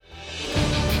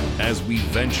as we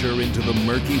venture into the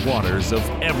murky waters of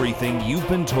everything you've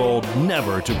been told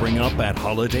never to bring up at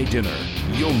holiday dinner.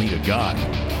 You'll meet a guy,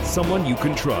 someone you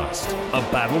can trust, a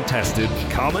battle-tested,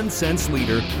 common-sense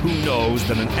leader who knows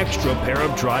that an extra pair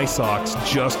of dry socks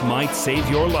just might save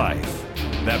your life.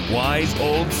 That wise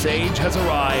old sage has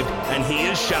arrived, and he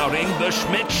is shouting the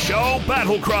Schmidt Show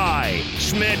battle cry.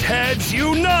 Schmidt heads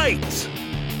unite!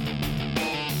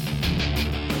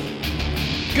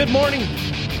 Good morning,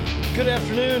 good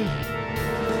afternoon,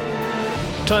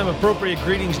 time-appropriate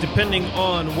greetings depending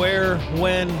on where,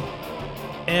 when,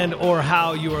 and or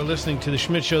how you are listening to the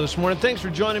Schmidt Show this morning. Thanks for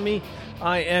joining me.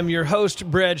 I am your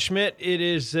host, Brad Schmidt. It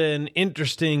is an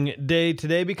interesting day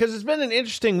today because it's been an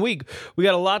interesting week. We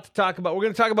got a lot to talk about. We're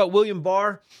going to talk about William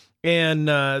Barr, and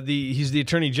he's the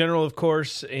Attorney General, of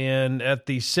course, and at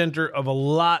the center of a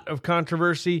lot of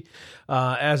controversy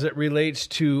as it relates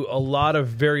to a lot of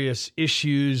various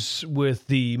issues with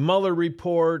the Mueller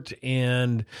report,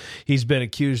 and he's been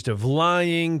accused of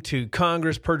lying to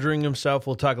Congress, perjuring himself.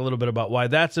 We'll talk a little bit about why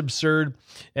that's absurd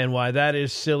and why that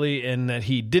is silly and that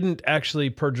he didn't actually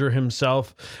perjure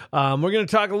himself. We're going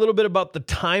to talk a little bit about the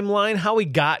timeline, how we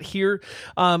got here,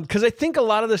 because I think a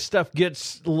lot of this stuff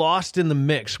gets lost in the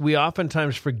mix. We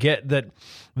oftentimes forget that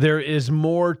there is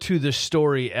more to the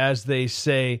story, as they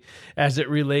say, as it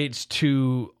relates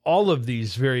to all of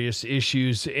these various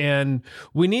issues, and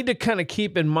we need to kind of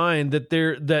keep in mind that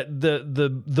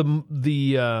the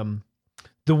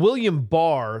William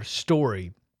Barr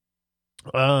story,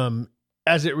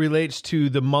 as it relates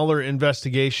to the Mueller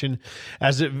investigation,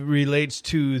 as it relates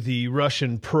to the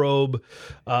Russian probe,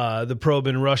 the probe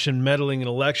in Russian meddling in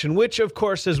election, which, of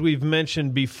course, as we've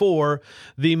mentioned before,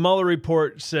 the Mueller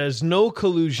report says no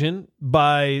collusion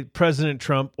by President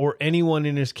Trump or anyone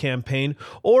in his campaign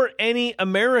or any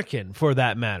American for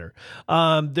that matter.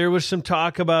 There was some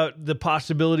talk about the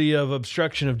possibility of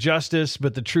obstruction of justice,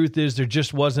 but the truth is there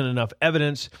just wasn't enough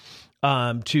evidence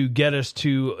to get us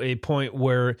to a point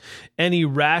where any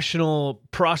rational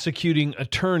prosecuting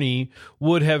attorney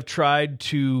would have tried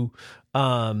to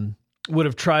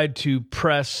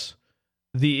press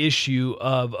the issue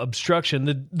of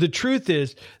obstruction. The truth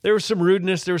is there was some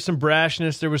rudeness, there was some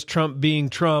brashness, there was Trump being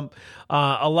Trump,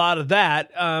 a lot of that.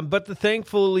 But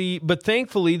thankfully,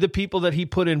 the people that he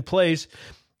put in place,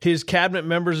 his cabinet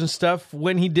members and stuff,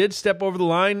 when he did step over the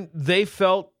line, they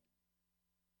felt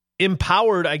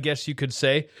empowered, I guess you could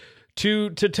say, to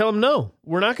tell him, no,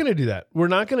 we're not going to do that. We're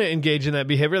not going to engage in that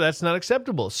behavior. That's not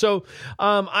acceptable. So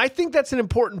I think that's an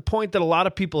important point that a lot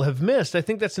of people have missed. I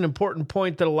think that's an important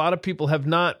point that a lot of people have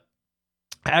not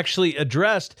actually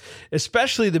addressed,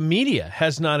 especially the media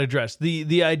has not addressed.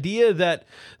 The idea that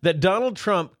Donald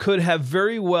Trump could have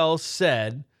very well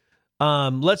said,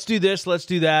 let's do this, let's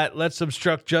do that, let's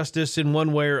obstruct justice in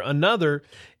one way or another.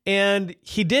 And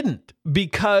he didn't,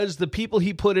 because the people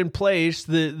he put in place,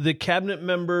 the cabinet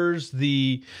members,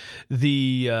 the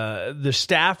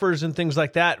staffers and things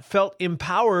like that, felt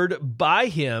empowered by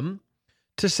him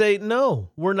to say,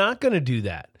 no, we're not going to do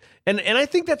that. And I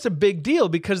think that's a big deal,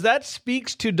 because that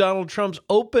speaks to Donald Trump's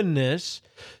openness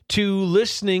to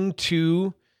listening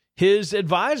to his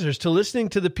advisors, to listening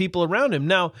to the people around him.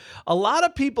 Now, a lot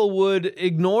of people would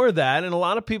ignore that, and a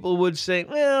lot of people would say,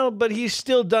 well, but he's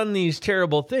still done these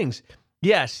terrible things.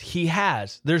 Yes, he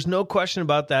has. There's no question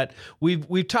about that.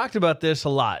 We've talked about this a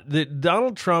lot, that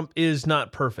Donald Trump is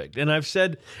not perfect. And I've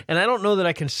said, and I don't know that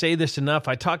I can say this enough,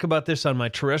 I talk about this on my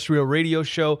terrestrial radio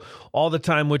show all the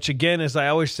time, which again, as I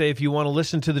always say, if you want to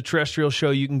listen to the terrestrial show,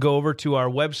 you can go over to our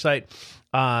website.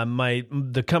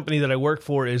 The company that I work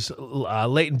for is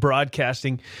Leighton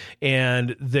Broadcasting,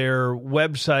 and their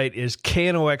website is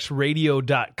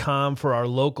knoxradio.com for our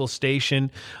local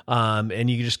station. And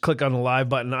you can just click on the live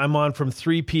button. I'm on from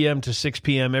 3 p.m. to 6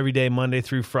 p.m. every day, Monday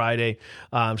through Friday.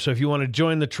 So if you want to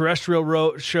join the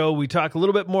terrestrial show, we talk a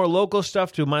little bit more local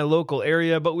stuff to my local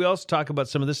area, but we also talk about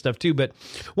some of this stuff too. But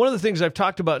one of the things I've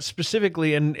talked about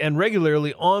specifically and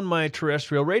regularly on my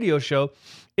terrestrial radio show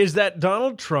is that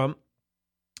Donald Trump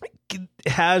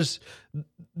has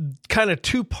kind of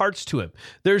two parts to him.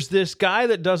 There's this guy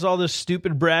that does all this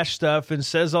stupid brash stuff and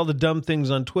says all the dumb things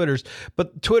on Twitter,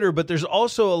 but there's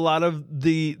also a lot of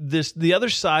the other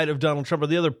side of Donald Trump, or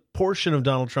the other portion of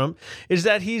Donald Trump, is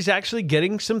that he's actually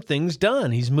getting some things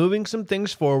done. He's moving some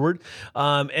things forward,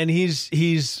 and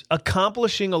he's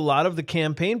accomplishing a lot of the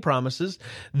campaign promises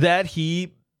that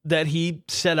he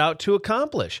set out to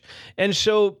accomplish. And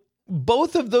so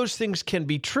both of those things can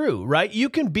be true, right? You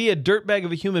can be a dirtbag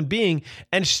of a human being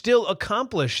and still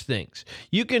accomplish things.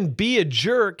 You can be a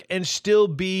jerk and still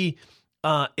be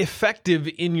effective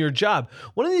in your job.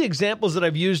 One of the examples that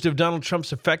I've used of Donald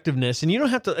Trump's effectiveness, and you don't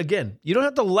have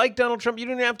to like Donald Trump. You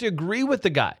don't have to agree with the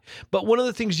guy. But one of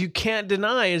the things you can't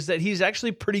deny is that he's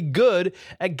actually pretty good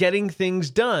at getting things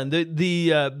done.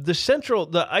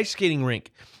 The ice skating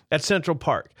rink at Central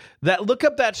Park. Look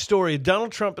up that story,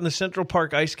 Donald Trump and the Central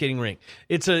Park ice skating rink.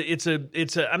 It's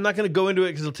a I'm not going to go into it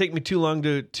because it'll take me too long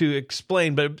to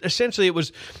explain, but essentially it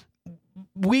was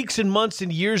weeks and months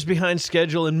and years behind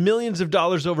schedule and millions of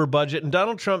dollars over budget. And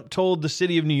Donald Trump told the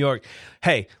city of New York,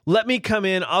 hey, let me come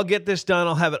in. I'll get this done.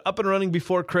 I'll have it up and running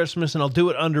before Christmas, and I'll do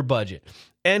it under budget.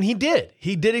 And he did.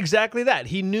 He did exactly that.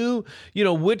 He knew,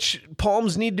 which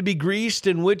palms need to be greased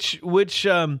and which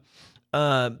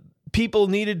people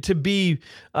needed to be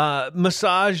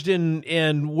massaged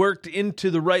and worked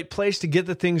into the right place to get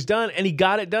the things done. And he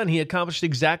got it done. He accomplished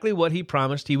exactly what he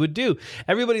promised he would do.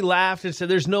 Everybody laughed and said,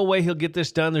 there's no way he'll get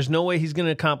this done. There's no way he's going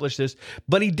to accomplish this.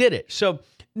 But he did it. So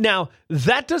now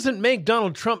that doesn't make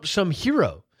Donald Trump some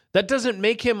hero. That doesn't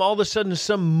make him all of a sudden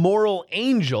some moral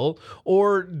angel,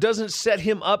 or doesn't set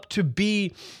him up to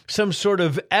be some sort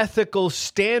of ethical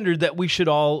standard that we should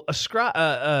all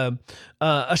aspire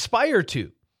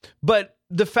to. But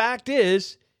the fact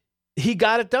is, he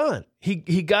got it done.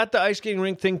 He got the ice skating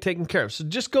rink thing taken care of. So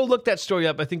just go look that story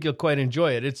up. I think you'll quite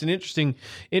enjoy it. It's an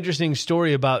interesting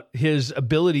story about his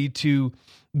ability to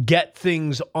get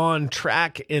things on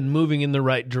track and moving in the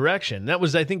right direction. That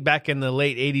was, I think, back in the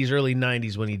late 80s, early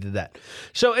 90s when he did that.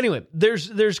 So anyway,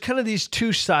 there's kind of these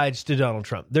two sides to Donald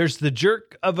Trump. There's the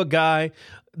jerk of a guy,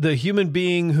 the human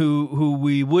being who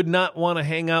we would not want to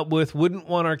hang out with, wouldn't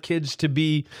want our kids to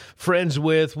be friends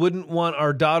with, wouldn't want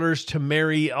our daughters to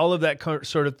marry, all of that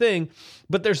sort of thing.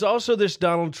 But there's also this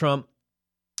Donald Trump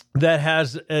that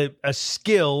has a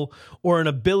skill or an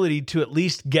ability to at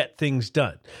least get things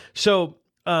done. So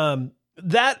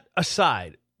that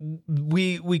aside,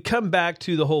 we come back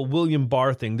to the whole William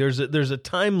Barr thing. There's a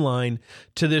timeline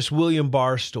to this William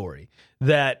Barr story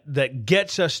that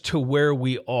gets us to where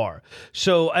we are.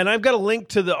 So, and I've got a link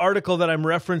to the article that I'm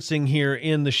referencing here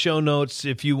in the show notes.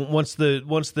 If you once the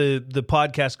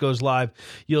podcast goes live,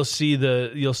 you'll see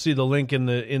the link in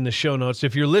the show notes.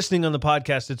 If you're listening on the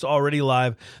podcast, it's already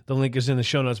live. The link is in the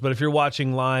show notes. But if you're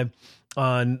watching live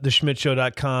on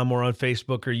theschmidtshow.com or on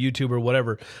Facebook or YouTube or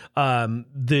whatever,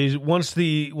 once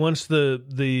the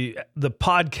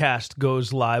podcast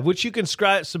goes live, which you can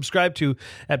subscribe to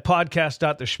at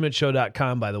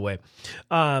podcast.theschmidtshow.com, by the way,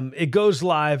 it goes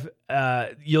live.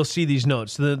 You'll see these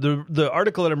notes. The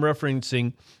article that I'm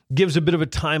referencing gives a bit of a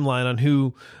timeline on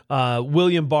who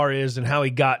William Barr is and how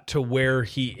he got to where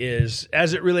he is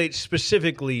as it relates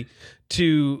specifically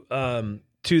to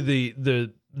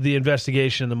the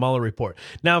investigation and the Mueller report.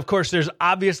 Now, of course, there's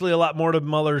obviously a lot more to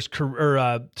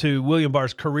to William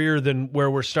Barr's career than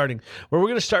where we're starting. Where we're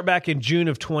going to start back in June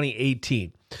of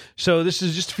 2018. So this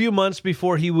is just a few months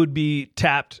before he would be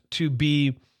tapped to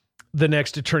be the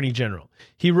next Attorney General.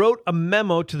 He wrote a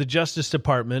memo to the Justice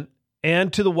Department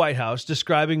and to the White House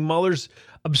describing Mueller's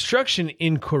obstruction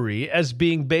inquiry as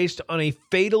being based on a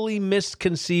fatally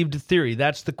misconceived theory.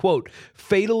 That's the quote,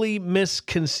 fatally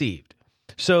misconceived.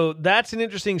 So that's an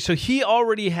interesting, so he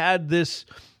already had this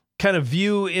kind of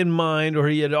view in mind, or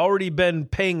he had already been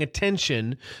paying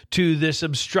attention to this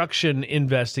obstruction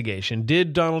investigation.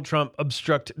 Did Donald Trump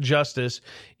obstruct justice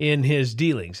in his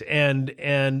dealings?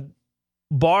 And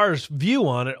Barr's view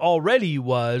on it already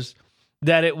was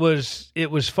that it was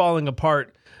falling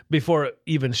apart before it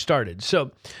even started.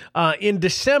 So in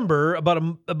December,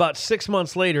 about 6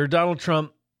 months later, Donald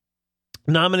Trump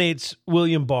nominates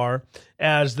William Barr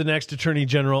as the next Attorney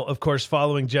General, of course,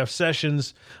 following Jeff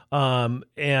Sessions,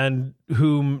 and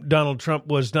whom Donald Trump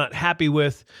was not happy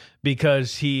with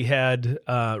because he had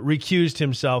recused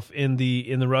himself in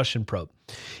the Russian probe.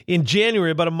 In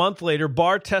January, about a month later,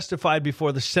 Barr testified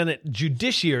before the Senate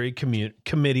Judiciary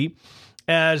Committee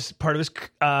as part of his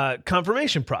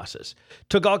confirmation process.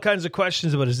 Took all kinds of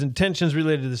questions about his intentions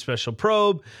related to the special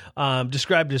probe,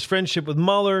 described his friendship with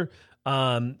Mueller.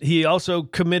 He also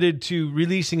committed to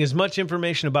releasing as much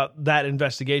information about that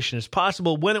investigation as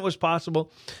possible, when it was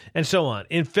possible, and so on.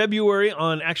 In February,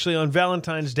 on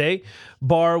Valentine's Day,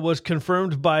 Barr was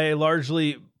confirmed by a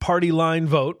largely party line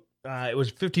vote. It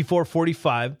was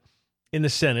 54-45 in the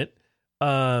Senate.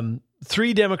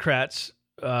 3 Democrats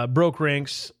broke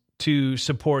ranks to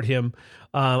support him.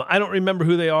 I don't remember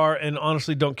who they are, and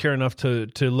honestly don't care enough to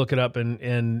look it up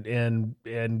and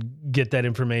get that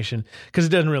information because it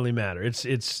doesn't really matter.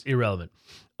 It's irrelevant.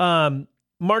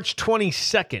 March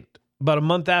 22nd, about a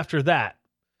month after that,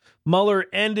 Mueller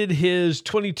ended his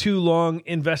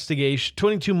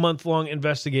 22-month-long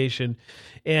investigation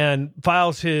and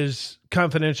files his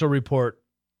confidential report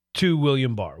to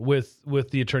William Barr with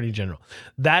the Attorney General.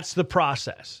 That's the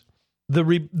process.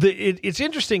 It's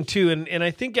interesting, too, and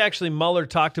I think actually Mueller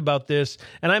talked about this,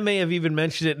 and I may have even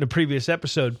mentioned it in a previous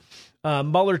episode.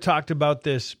 Mueller talked about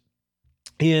this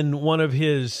in one of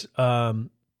his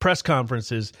press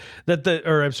conferences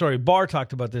Barr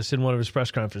talked about this in one of his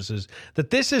press conferences,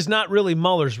 that this is not really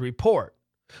Mueller's report.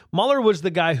 Mueller was the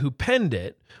guy who penned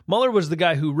it. Mueller was the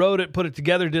guy who wrote it, put it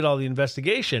together, did all the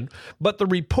investigation. But the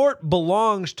report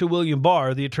belongs to William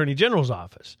Barr, the Attorney General's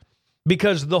office,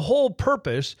 because the whole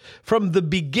purpose from the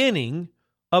beginning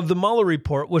of the Mueller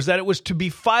report was that it was to be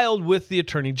filed with the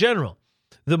Attorney General.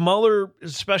 The Mueller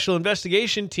Special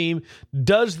Investigation Team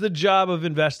does the job of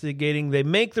investigating. They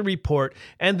make the report,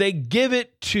 and they give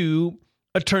it to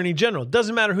Attorney General. It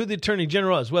doesn't matter who the Attorney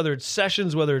General is, whether it's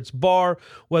Sessions, whether it's Barr,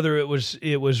 whether it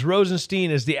was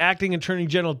Rosenstein as the acting Attorney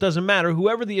General. It doesn't matter.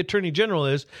 Whoever the Attorney General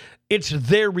is, it's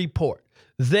their report.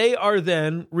 They are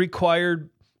then required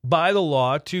by the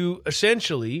law to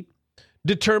essentially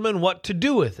determine what to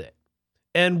do with it.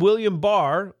 And William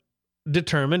Barr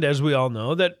determined, as we all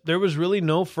know, that there was really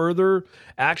no further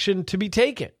action to be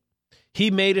taken. He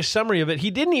made a summary of it.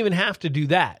 He didn't even have to do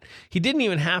that. He didn't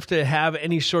even have to have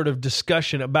any sort of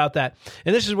discussion about that.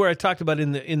 And this is where I talked about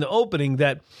in the opening,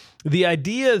 that the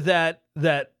idea that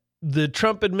the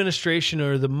Trump administration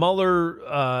or the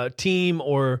Mueller team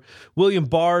or William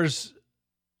Barr's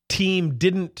team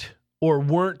didn't or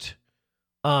weren't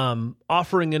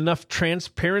offering enough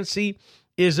transparency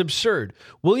is absurd.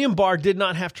 William Barr did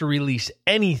not have to release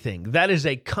anything. That is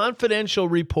a confidential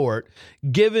report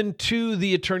given to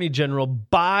the Attorney General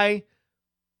by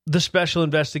the Special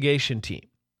Investigation Team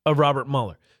of Robert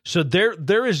Mueller. So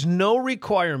there is no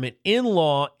requirement in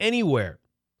law anywhere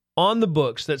on the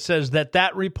books that says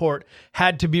that report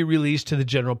had to be released to the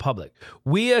general public.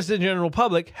 We as the general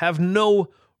public have no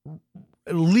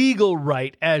legal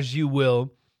right, as you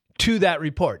will, to that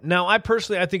report. Now, I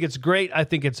think it's great. I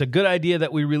think it's a good idea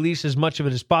that we release as much of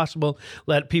it as possible,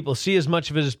 let people see as much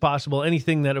of it as possible.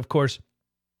 Anything that, of course,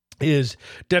 is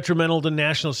detrimental to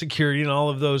national security and all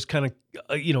of those kind of,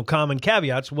 common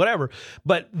caveats, whatever.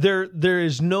 But there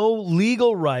is no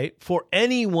legal right for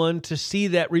anyone to see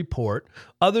that report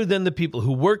other than the people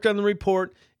who worked on the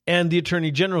report and the Attorney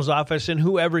General's office and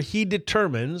whoever he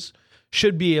determines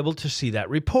should be able to see that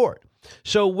report.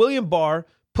 So William Barr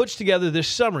puts together this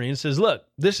summary and says, look,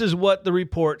 this is what the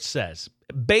report says.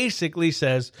 Basically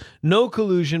says no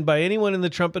collusion by anyone in the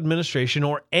Trump administration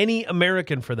or any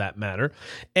American for that matter,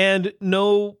 and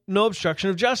no obstruction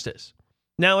of justice.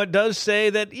 Now, it does say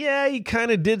that, he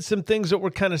kind of did some things that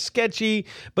were kind of sketchy,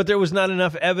 but there was not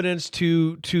enough evidence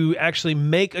to actually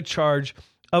make a charge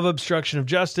of obstruction of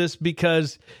justice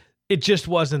because it just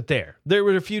wasn't there. There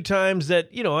were a few times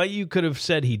that, you could have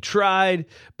said he tried,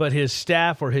 but his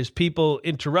staff or his people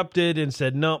interrupted and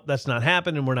said, no, that's not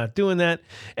happening. We're not doing that.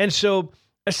 And so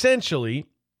essentially,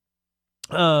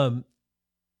 that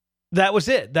was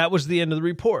it. That was the end of the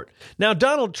report. Now,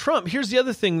 Donald Trump, here's the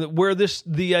other thing that where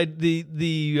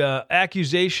the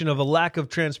accusation of a lack of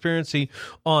transparency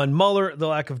on Mueller, the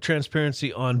lack of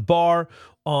transparency on Barr,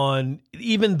 on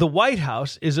even the White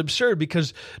House is absurd,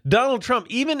 because Donald Trump,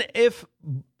 even if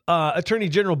Attorney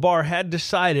General Barr had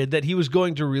decided that he was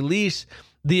going to release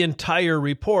the entire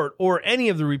report or any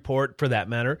of the report for that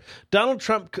matter, Donald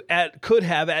Trump could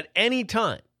have at any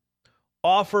time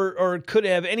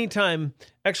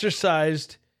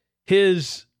exercised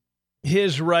his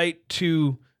right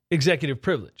to executive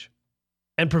privilege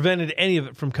and prevented any of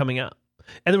it from coming out.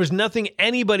 And there was nothing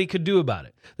anybody could do about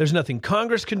it. There's nothing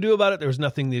Congress can do about it. There was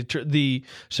nothing the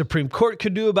Supreme Court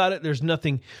could do about it. There's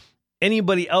nothing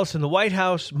anybody else in the White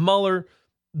House, Mueller,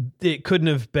 it couldn't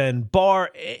have been Barr,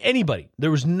 anybody.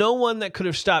 There was no one that could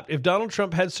have stopped. If Donald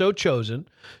Trump had so chosen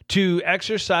to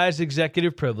exercise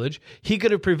executive privilege, he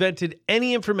could have prevented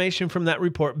any information from that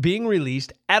report being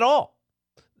released at all.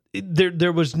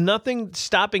 There was nothing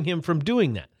stopping him from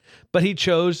doing that. But he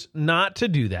chose not to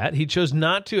do that. He chose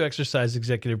not to exercise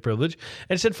executive privilege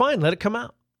and said, fine, let it come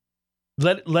out.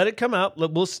 Let it come out.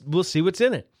 We'll see what's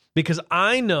in it, because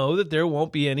I know that there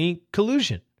won't be any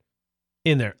collusion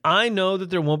in there. I know that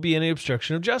there won't be any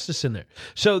obstruction of justice in there.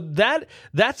 So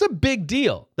that's a big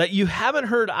deal that you haven't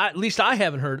heard. At least I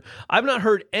haven't heard. I've not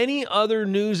heard any other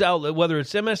news outlet, whether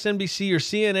it's MSNBC or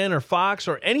CNN or Fox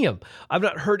or any of them. I've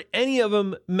not heard any of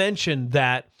them mention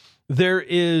that there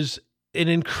is an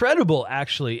incredible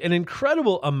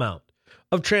amount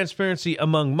of transparency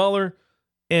among Mueller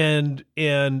and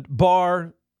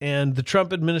Barr and the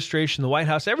Trump administration, the White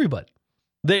House, everybody.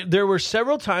 There were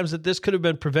several times that this could have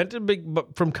been prevented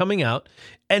from coming out,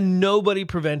 and nobody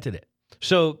prevented it.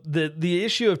 So the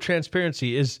issue of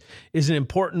transparency is an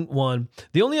important one.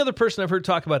 The only other person I've heard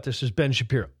talk about this is Ben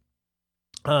Shapiro.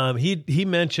 He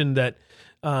mentioned that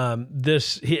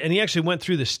he actually went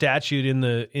through the statute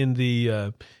in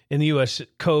the U.S.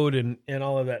 code and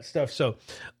all of that stuff. So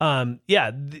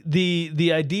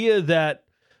the idea that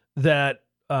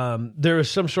there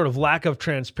is some sort of lack of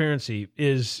transparency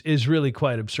is really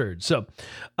quite absurd. So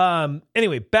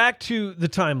anyway, back to the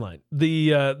timeline. The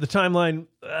timeline.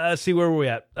 Let's see, where were we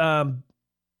at?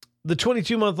 The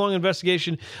 22-month-long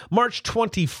investigation. March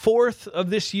 24th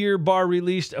of this year, Barr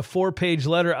released a 4-page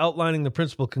letter outlining the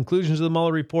principal conclusions of the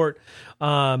Mueller report,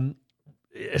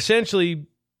 essentially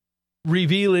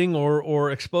revealing or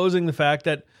exposing the fact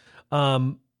that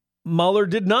Mueller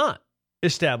did not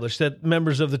establish that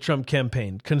members of the Trump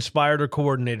campaign conspired or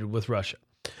coordinated with Russia.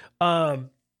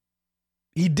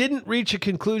 He didn't reach a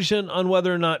conclusion on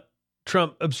whether or not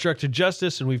Trump obstructed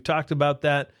justice, and we've talked about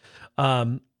that.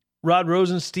 Rod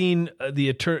Rosenstein,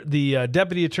 the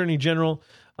Deputy Attorney General,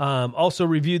 also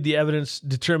reviewed the evidence,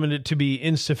 determined it to be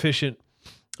insufficient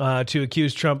to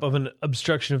accuse Trump of an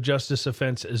obstruction of justice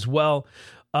offense as well.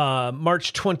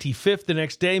 March 25th, the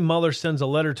next day, Mueller sends a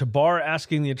letter to Barr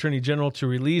asking the Attorney General to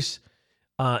release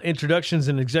introductions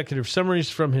and executive summaries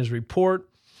from his report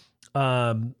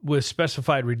with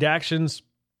specified redactions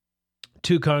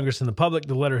to Congress and the public.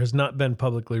 The letter has not been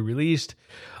publicly released.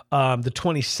 The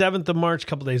 27th of March, a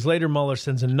couple days later, Mueller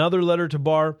sends another letter to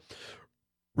Barr,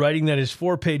 writing that his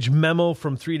 4-page memo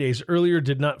from 3 days earlier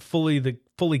did not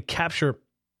fully capture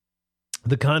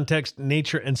the context,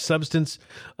 nature, and substance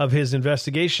of his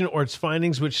investigation or its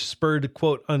findings, which spurred,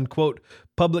 quote unquote,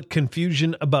 public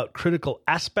confusion about critical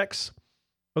aspects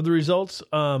of the results.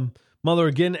 Mueller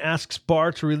again asks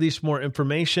Barr to release more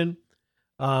information.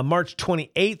 March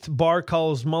 28th, Barr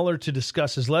calls Mueller to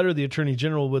discuss his letter. The Attorney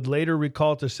General would later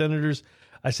recall to senators,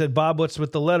 I said, Bob, what's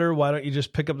with the letter? Why don't you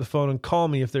just pick up the phone and call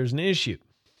me if there's an issue?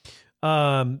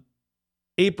 April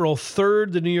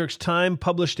 3rd, the New York Times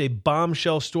published a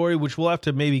bombshell story, which we'll have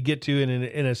to maybe get to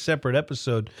in a separate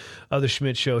episode of the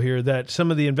Schmidt Show here, that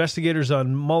some of the investigators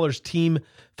on Mueller's team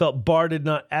felt Barr did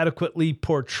not adequately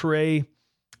portray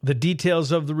the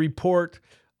details of the report.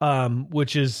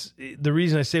 Which is the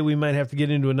reason I say we might have to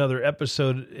get into another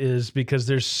episode, is because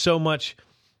there's so much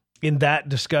in that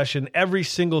discussion. Every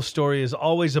single story is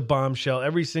always a bombshell.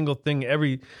 Every single thing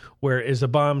everywhere is a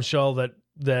bombshell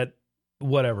that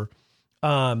whatever.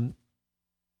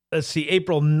 Let's see,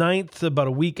 April 9th, about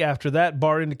a week after that,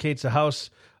 Barr indicates a House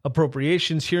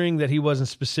Appropriations hearing that he wasn't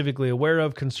specifically aware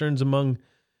of, concerns among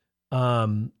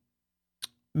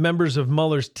members of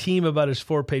Mueller's team about his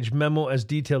 4-page memo as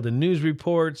detailed in news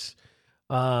reports.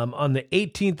 On the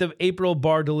 18th of April,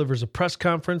 Barr delivers a press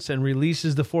conference and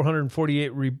releases the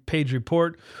 448-page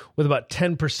report with about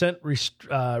 10%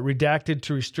 redacted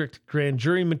to restrict grand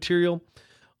jury material.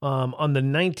 On the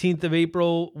 19th of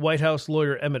April, White House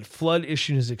lawyer Emmett Flood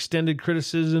issued his extended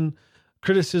criticism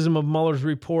of Mueller's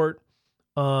report.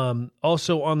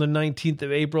 Also on the 19th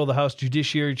of April, the House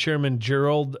Judiciary Chairman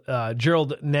Gerald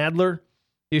Nadler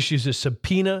issues a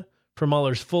subpoena for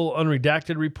Mueller's full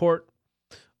unredacted report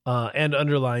and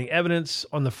underlying evidence.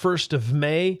 On the 1st of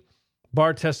May,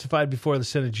 Barr testified before the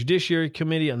Senate Judiciary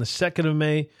Committee. On the 2nd of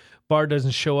May, Barr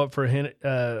doesn't show up for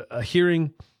a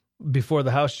hearing before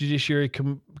the House Judiciary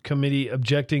Committee,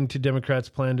 objecting to Democrats'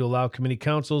 plan to allow committee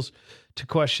counsels to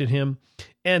question him.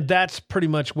 And that's pretty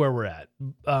much where we're at.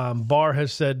 Barr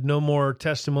has said no more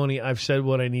testimony. I've said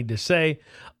what I need to say.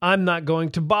 I'm not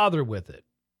going to bother with it.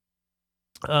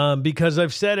 Because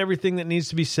I've said everything that needs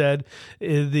to be said.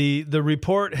 The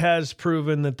report has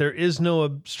proven that there is no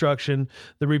obstruction.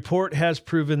 The report has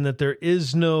proven that there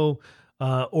is no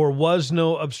or was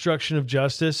no obstruction of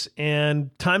justice, and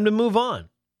time to move on.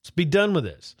 Let's be done with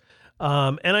this.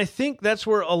 And I think that's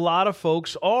where a lot of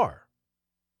folks are.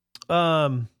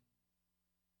 Marlene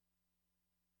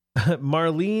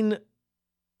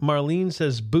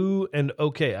says boo and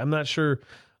okay. I'm not sure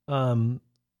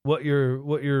what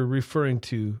you're referring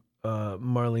to,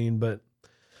 Marlene, but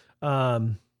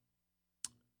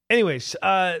anyways,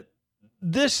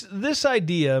 this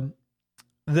idea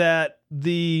that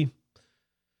the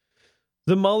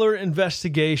Mueller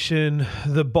investigation,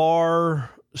 the Barr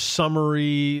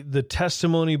summary, the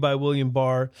testimony by William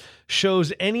Barr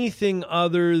shows anything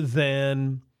other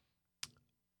than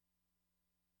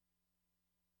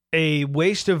a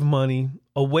waste of money,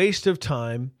 a waste of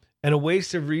time, and a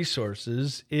waste of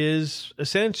resources is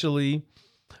essentially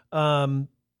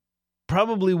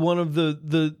probably one of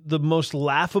the most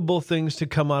laughable things to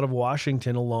come out of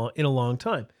Washington in a long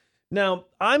time. Now,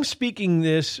 I'm speaking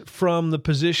this from the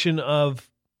position of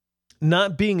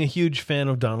not being a huge fan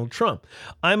of Donald Trump.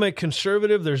 I'm a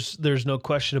conservative. There's no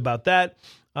question about that.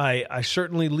 I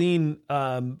certainly lean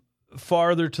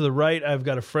farther to the right. I've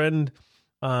got a friend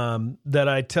that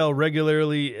I tell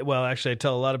regularly. Well, actually, I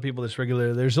tell a lot of people this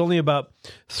regularly. There's only about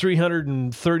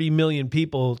 330 million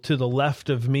people to the left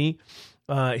of me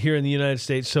here in the United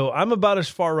States. So I'm about as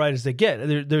far right as they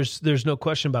get. There's no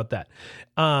question about that.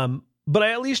 But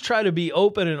I at least try to be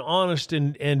open and honest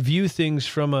and view things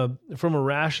from a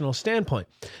rational standpoint.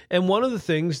 And one of the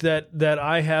things that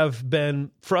I have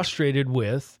been frustrated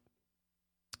with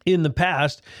in the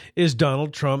past is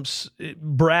Donald Trump's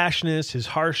brashness, his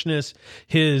harshness,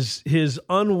 his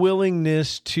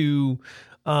unwillingness to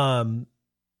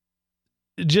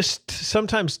just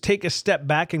sometimes take a step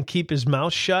back and keep his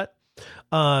mouth shut.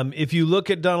 If you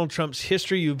look at Donald Trump's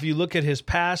history, if you look at his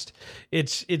past,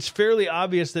 it's fairly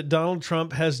obvious that Donald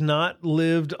Trump has not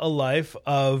lived a life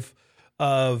of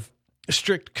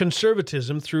strict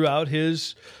conservatism throughout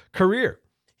his career.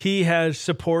 He has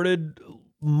supported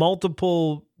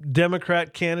multiple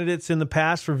Democrat candidates in the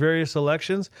past for various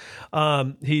elections.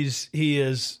 He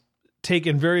has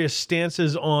taken various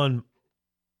stances on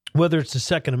whether it's the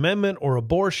Second Amendment or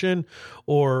abortion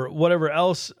or whatever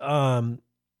else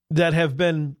that have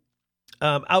been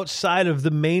outside of the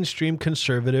mainstream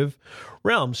conservative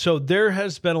realm. So there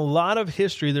has been a lot of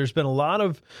history. There's been a lot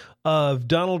of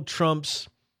Donald Trump's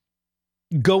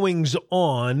goings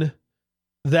on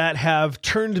that have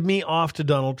turned me off to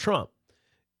Donald Trump.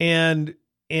 And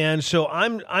so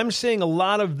I'm saying a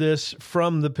lot of this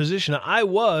from the position I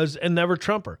was a never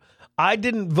Trumper. I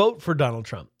didn't vote for Donald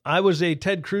Trump. I was a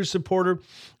Ted Cruz supporter,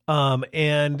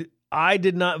 and I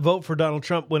did not vote for Donald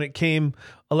Trump when it came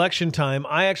election time.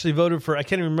 I actually voted for, I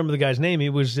can't even remember the guy's name. He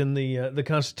was in the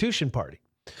Constitution Party.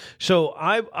 So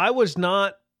I was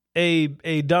not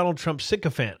a Donald Trump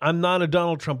sycophant. I'm not a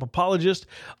Donald Trump apologist.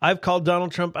 I've called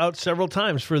Donald Trump out several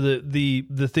times for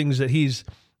the things that he's,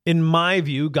 in my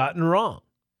view, gotten wrong.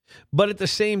 But at the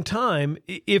same time,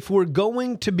 if we're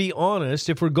going to be honest,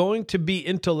 if we're going to be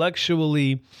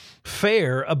intellectually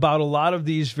fair about a lot of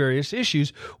these various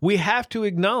issues, we have to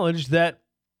acknowledge that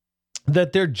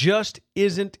there just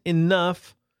isn't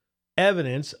enough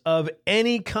evidence of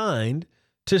any kind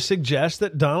to suggest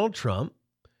that Donald Trump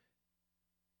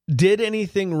did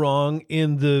anything wrong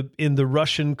in the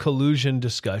Russian collusion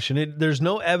discussion. There's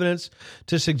no evidence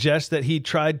to suggest that he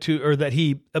tried to, or that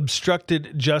he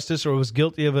obstructed justice or was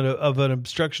guilty of an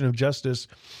obstruction of justice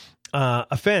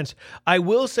offense. I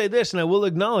will say this, and I will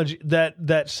acknowledge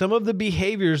that some of the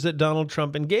behaviors that Donald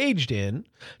Trump engaged in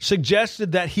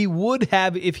suggested that he would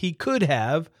have, if he could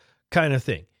have, kind of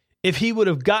thing. If he would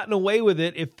have gotten away with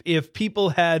it, if people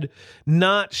had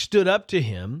not stood up to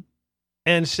him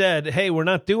and said, hey, we're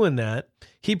not doing that,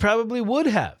 he probably would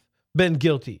have been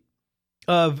guilty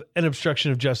of an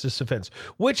obstruction of justice offense,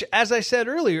 which, as I said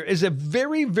earlier, is a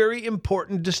very, very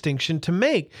important distinction to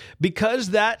make, because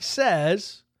that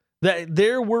says that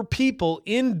there were people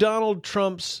in Donald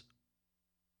Trump's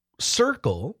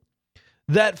circle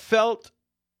that felt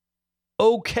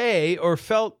okay or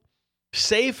felt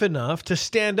safe enough to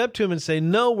stand up to him and say,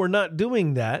 no, we're not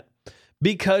doing that,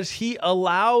 because he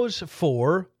allows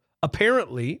for,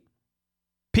 apparently,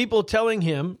 people telling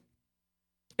him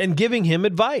and giving him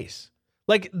advice.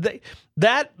 Like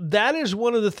that is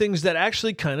one of the things that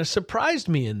actually kind of surprised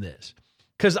me in this.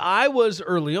 Because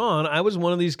early on, I was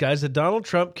one of these guys that Donald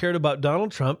Trump cared about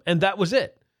Donald Trump, and that was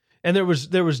it. And there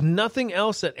was nothing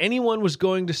else that anyone was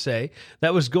going to say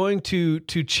that was going to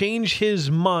change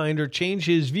his mind or change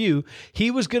his view.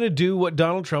 He was going to do what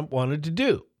Donald Trump wanted to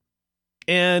do.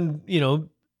 And,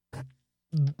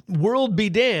 world be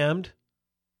damned,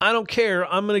 I don't care.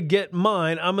 I'm going to get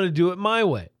mine. I'm going to do it my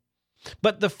way.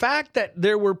 But the fact that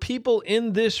there were people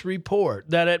in this report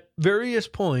that at various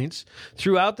points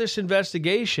throughout this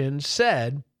investigation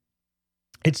said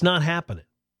it's not happening,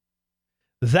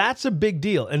 that's a big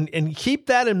deal. And keep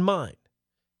that in mind.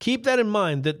 Keep that in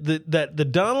mind, that the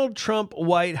Donald Trump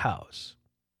White House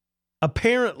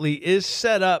apparently is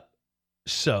set up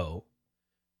so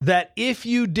that if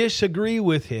you disagree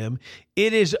with him,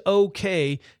 it is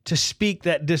okay to speak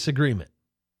that disagreement.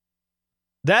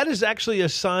 That is actually a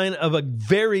sign of a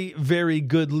very, very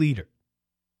good leader.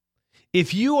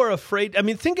 If you are afraid, I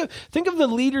mean, think of the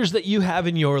leaders that you have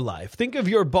in your life. Think of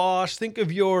your boss. Think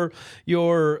of your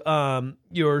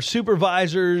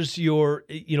supervisors. Your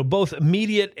both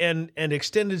immediate and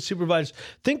extended supervisors.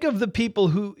 Think of the people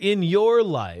who in your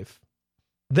life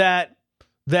that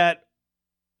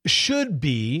should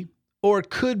be or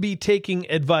could be taking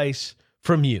advice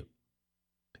from you.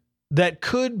 that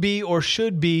could be or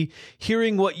should be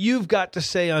hearing what you've got to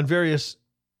say on various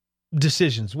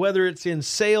decisions, whether it's in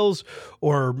sales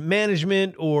or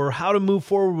management or how to move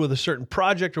forward with a certain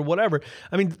project or whatever.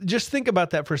 I mean, just think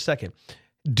about that for a second.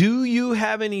 Do you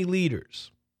have any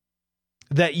leaders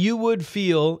that you would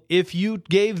feel, if you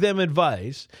gave them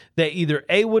advice, that either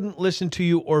A, wouldn't listen to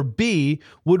you, or B,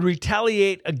 would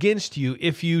retaliate against you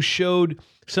if you showed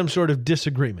some sort of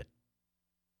disagreement?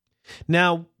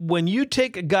 Now, when you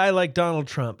take a guy like Donald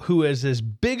Trump, who is as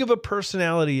big of a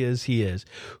personality as he is,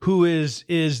 who is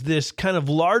this kind of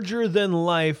larger than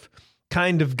life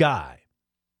kind of guy,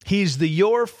 he's the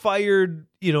you're fired,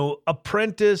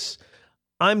 apprentice,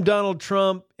 I'm Donald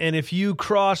Trump, and if you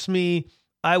cross me,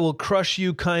 I will crush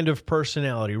you kind of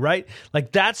personality, right?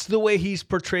 Like, that's the way he's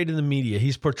portrayed in the media.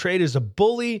 He's portrayed as a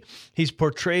bully. He's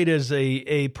portrayed as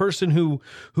a person who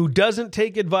doesn't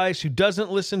take advice, who doesn't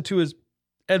listen to his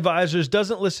advisors,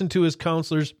 doesn't listen to his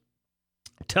counselors,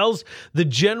 tells the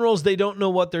generals they don't know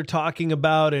what they're talking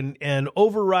about, and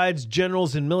overrides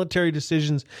generals in military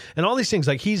decisions and all these things.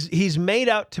 Like, he's made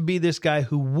out to be this guy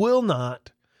who will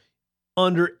not,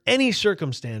 under any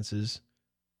circumstances,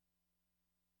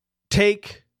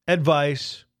 take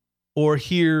advice or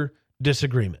hear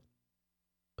disagreement.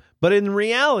 But in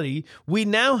reality, we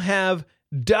now have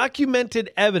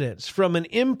documented evidence from an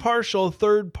impartial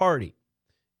third party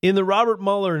in the Robert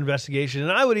Mueller investigation,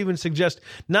 and I would even suggest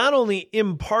not only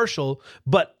impartial,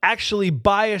 but actually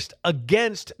biased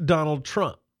against Donald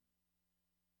Trump.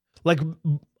 Like,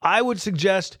 I would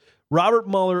suggest Robert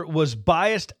Mueller was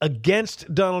biased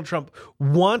against Donald Trump,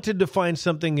 wanted to find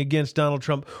something against Donald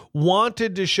Trump,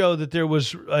 wanted to show that there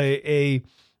was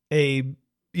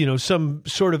some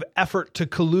sort of effort to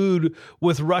collude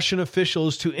with Russian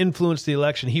officials to influence the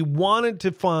election. He wanted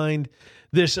to find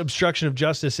this obstruction of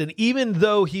justice. And even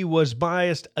though he was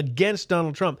biased against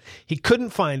Donald Trump, he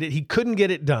couldn't find it. He couldn't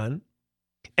get it done.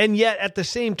 And yet at the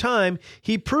same time,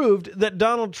 he proved that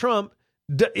Donald Trump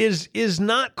is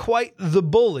not quite the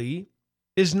bully,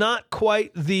 is not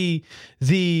quite the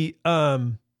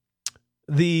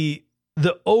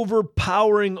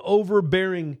overpowering,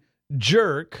 overbearing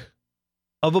jerk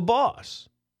of a boss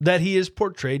that he is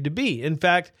portrayed to be. In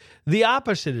fact, the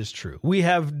opposite is true. We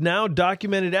have now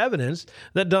documented evidence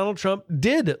that Donald Trump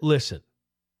did listen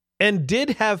and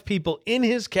did have people in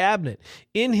his cabinet,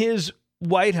 in his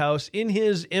White House, in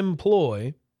his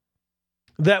employ,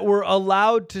 that were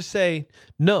allowed to say,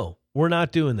 no, we're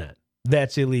not doing that.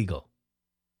 That's illegal.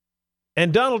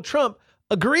 And Donald Trump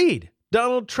agreed.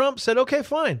 Donald Trump said, okay,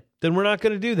 fine, then we're not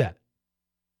going to do that.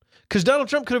 Because Donald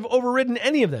Trump could have overridden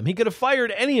any of them. He could have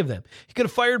fired any of them. He could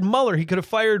have fired Mueller. He could have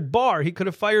fired Barr. He could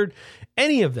have fired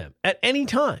any of them at any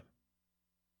time.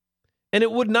 And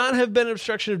it would not have been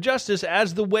obstruction of justice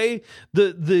as the way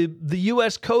the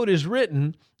U.S. code is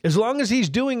written, as long as he's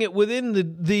doing it within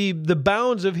the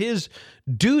bounds of his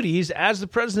duties as the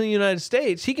president of the United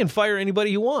States. He can fire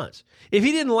anybody he wants. If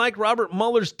he didn't like Robert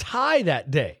Mueller's tie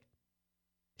that day,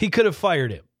 he could have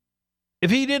fired him. If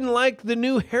he didn't like the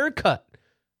new haircut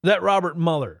that Robert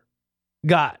Mueller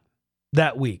got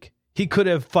that week, he could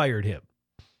have fired him.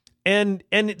 And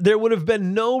there would have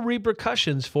been no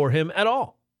repercussions for him at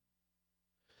all.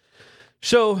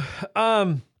 So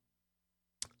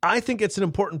I think it's an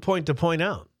important point to point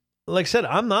out. Like I said,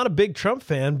 I'm not a big Trump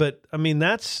fan, but I mean,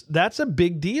 that's a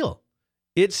big deal.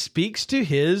 It speaks to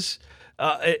his,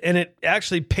 and it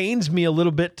actually pains me a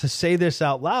little bit to say this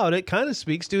out loud. It kind of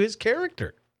speaks to his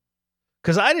character.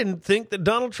 Because I didn't think that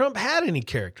Donald Trump had any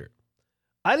character.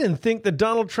 I didn't think that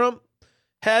Donald Trump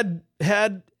had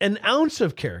an ounce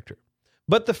of character.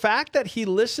 But the fact that he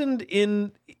listened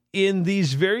in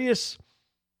these various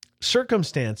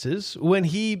circumstances, when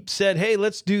he said, hey,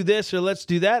 let's do this or let's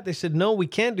do that, they said, no, we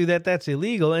can't do that. That's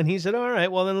illegal. And he said, all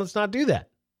right, well, then let's not do that.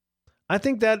 I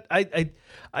think that like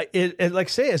I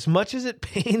say, as much as it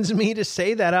pains me to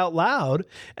say that out loud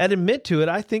and admit to it,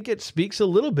 I think it speaks a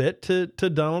little bit to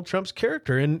Donald Trump's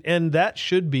character, and that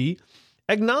should be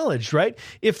acknowledged, right?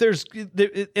 If there's,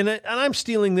 and I'm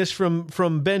stealing this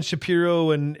from Ben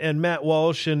Shapiro and Matt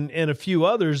Walsh and a few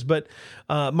others, but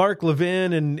Mark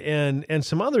Levin and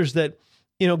some others, that,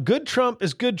 good Trump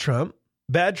is good Trump,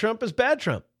 bad Trump is bad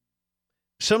Trump.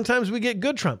 Sometimes we get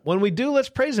good Trump. When we do, let's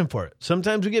praise him for it.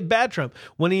 Sometimes we get bad Trump.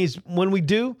 When we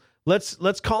do, let's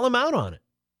call him out on it.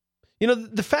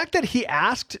 The fact that he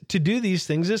asked to do these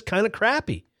things is kind of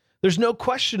crappy. There's no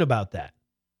question about that.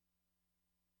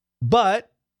 But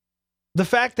the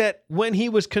fact that when he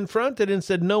was confronted and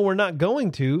said, no, we're not going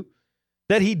to,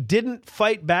 that he didn't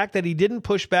fight back, that he didn't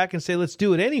push back and say, let's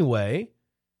do it anyway.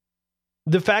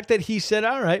 The fact that he said,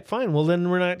 all right, fine, well, then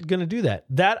we're not going to do that.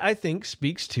 That, I think,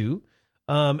 speaks to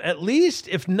at least,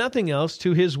 if nothing else,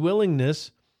 to his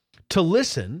willingness to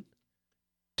listen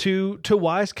to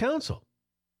wise counsel.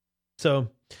 So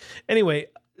anyway,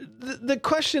 the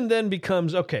question then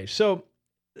becomes, okay, so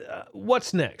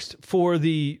what's next for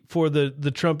the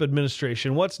Trump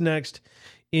administration? What's next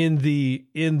in the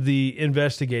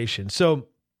investigation? So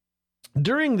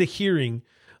during the hearing,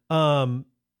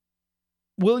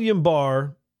 William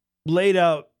Barr laid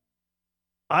out,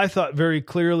 I thought, very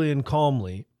clearly and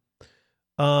calmly,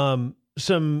 some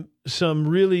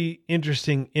really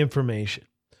interesting information.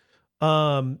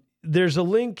 There's a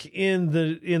link in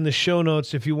the show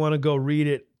notes if you want to go read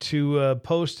it, to a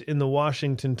post in the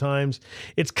Washington Times.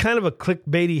 It's kind of a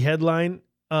clickbaity headline,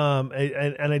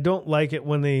 and I don't like it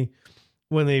when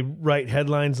they write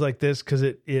headlines like this, because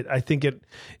I think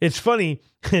it's funny.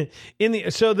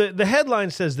 So the headline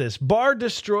says this: Barr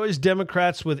destroys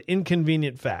Democrats with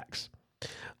inconvenient facts.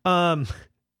 Then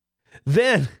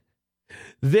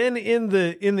in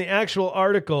the actual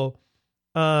article,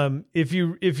 if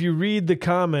you read the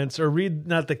comments, or read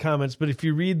not the comments, but if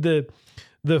you read the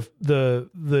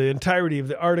entirety of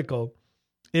the article,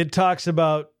 it talks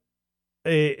about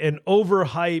an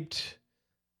overhyped.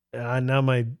 Now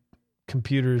my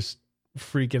computer's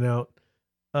freaking out.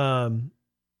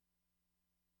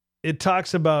 It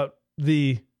talks about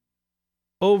the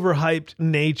overhyped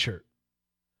nature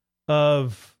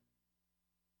of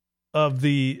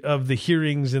the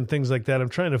hearings and things like that. I'm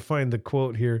trying to find the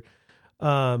quote here.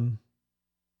 Here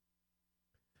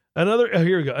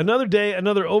we go. Another day,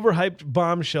 another overhyped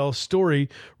bombshell story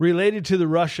related to the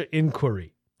Russia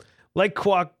inquiry. Like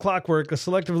clockwork, a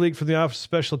selective leak from the Office of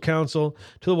Special Counsel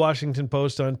to the Washington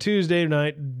Post on Tuesday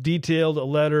night detailed a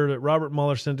letter that Robert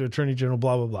Mueller sent to Attorney General,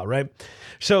 blah, blah, blah, right?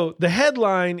 So the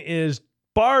headline is,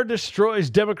 Barr destroys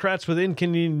Democrats with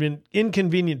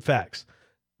inconvenient facts.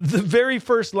 The very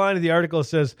first line of the article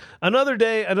says, another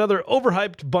day, another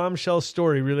overhyped bombshell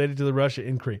story related to the Russia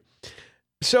inquiry.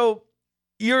 So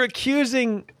you're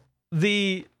accusing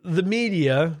the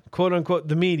media, quote unquote,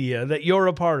 the media that you're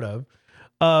a part of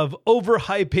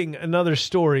overhyping another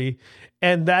story,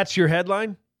 and that's your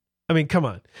headline? I mean, come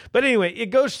on. But anyway, it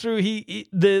goes through,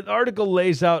 the article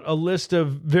lays out a list of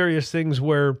various things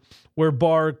where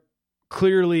Barr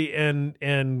clearly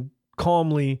and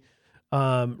calmly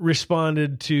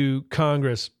responded to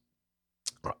Congress.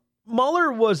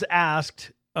 Mueller was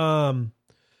asked, Mueller,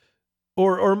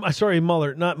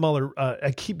 not Mueller.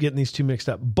 I keep getting these two mixed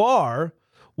up. Barr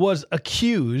was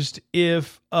accused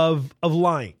of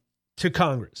lying to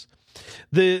Congress.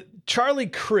 The Charlie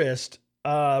Crist,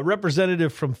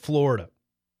 representative from Florida,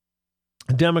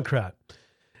 a Democrat,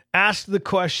 asked the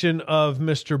question of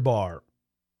Mr. Barr.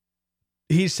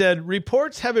 He said,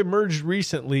 reports have emerged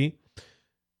recently,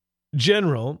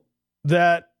 General,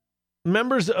 that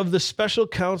members of the special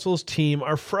counsel's team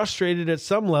are frustrated at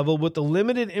some level with the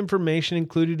limited information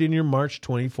included in your March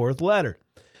 24th letter,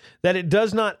 that it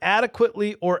does not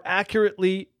adequately or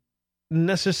accurately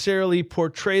necessarily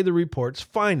portray the report's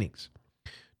findings.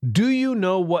 Do you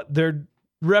know what they're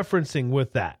referencing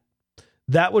with that?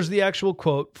 That was the actual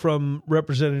quote from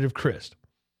Representative Crist.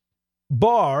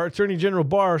 Attorney General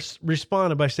Barr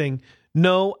responded by saying,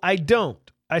 no, I don't.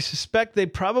 I suspect they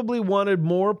probably wanted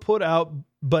more put out,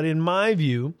 but in my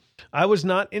view, I was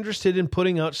not interested in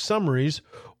putting out summaries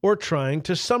or trying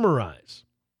to summarize.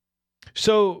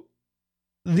 So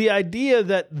the idea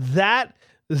that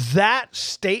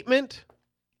statement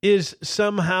is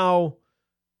somehow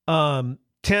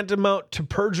tantamount to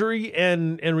perjury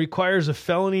and requires a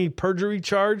felony perjury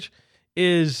charge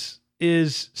is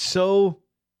so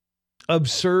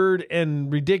absurd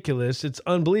and ridiculous. It's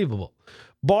unbelievable.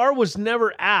 Barr was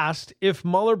never asked if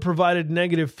Mueller provided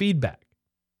negative feedback.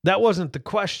 That wasn't the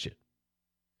question.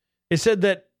 It said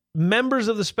that members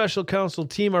of the special counsel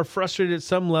team are frustrated at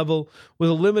some level with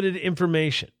limited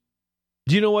information.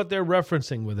 Do you know what they're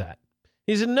referencing with that?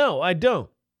 He said, no, I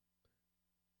don't.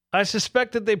 I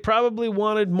suspect that they probably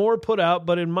wanted more put out,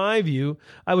 but in my view,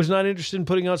 I was not interested in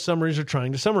putting out summaries or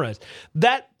trying to summarize.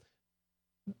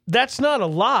 That's not a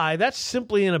lie. That's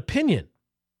simply an opinion.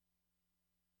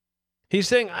 He's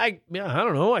saying, I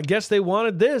don't know. I guess they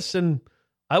wanted this, and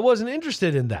I wasn't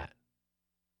interested in that.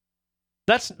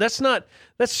 That's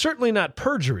certainly not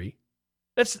perjury.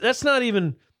 That's not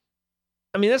even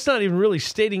really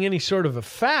stating any sort of a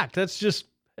fact. That's just,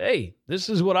 hey, this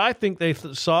is what I think they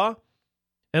saw,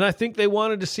 and I think they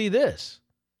wanted to see this.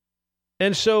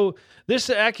 And so this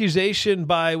accusation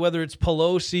by whether it's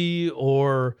Pelosi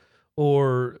or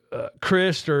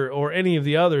Crist or any of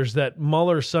the others that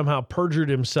Mueller somehow perjured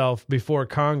himself before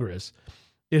Congress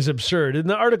is absurd. And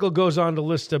the article goes on to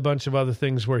list a bunch of other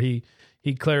things where he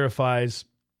clarifies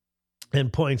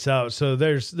and points out. So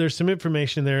there's some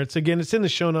information there. It's in the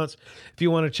show notes if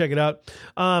you want to check it out.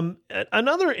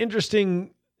 Another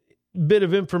interesting bit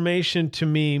of information to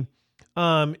me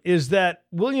is that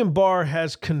William Barr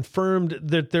has confirmed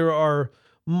that there are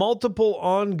multiple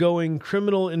ongoing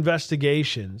criminal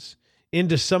investigations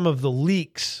into some of the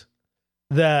leaks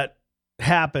that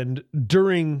happened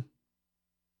during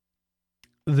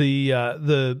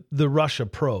the Russia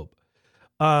probe.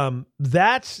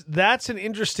 That's an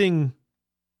interesting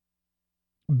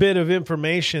bit of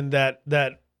information that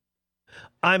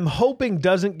I'm hoping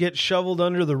doesn't get shoveled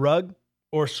under the rug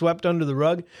or swept under the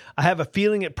rug. I have a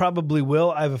feeling it probably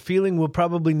will. I have a feeling we'll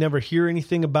probably never hear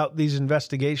anything about these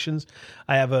investigations.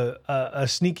 I have a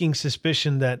sneaking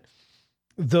suspicion that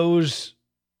those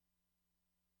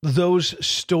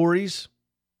stories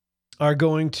are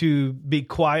going to be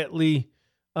quietly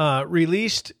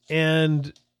released,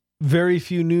 and very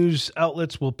few news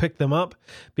outlets will pick them up,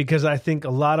 because I think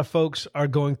a lot of folks are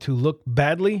going to look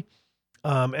badly,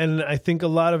 and I think a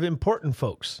lot of important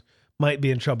folks might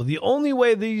be in trouble. The only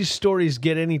way these stories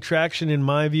get any traction, in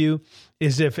my view,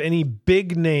 is if any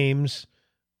big names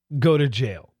go to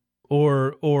jail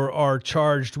or are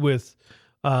charged with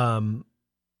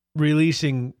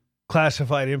releasing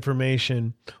classified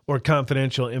information or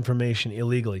confidential information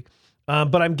illegally.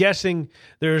 But I'm guessing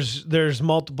there's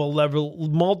multiple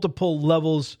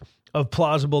levels of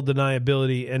plausible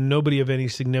deniability, and nobody of any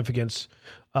significance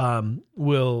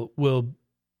will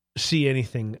see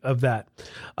anything of that.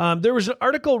 There was an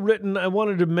article written. I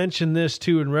wanted to mention this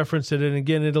too and reference it, and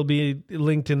again, it'll be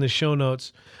linked in the show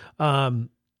notes. There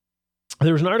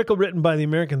was an article written by the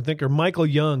American thinker Michael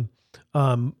Young,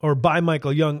 or by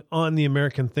Michael Young, on the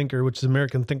American Thinker, which is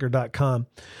americanthinker.com,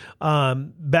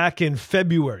 back in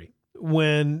February,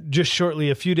 when just shortly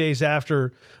a few days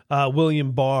after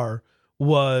William Barr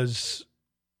was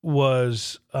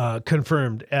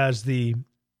confirmed as the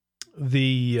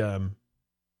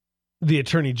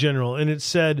Attorney General. And it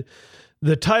said,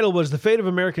 the title was "The Fate of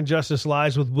American Justice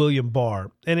Lies with William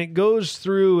Barr." And it goes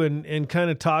through and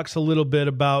kind of talks a little bit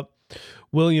about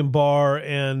William Barr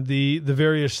and the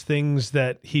various things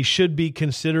that he should be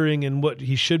considering and what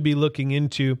he should be looking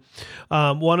into.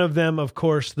 One of them, of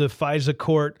course, the FISA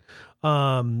court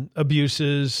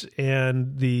abuses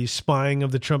and the spying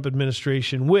of the Trump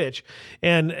administration,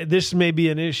 and this may be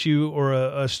an issue or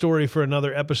a story for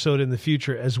another episode in the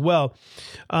future as well.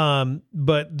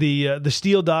 But the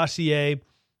Steele dossier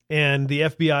and the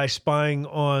FBI spying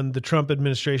on the Trump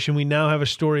administration, we now have a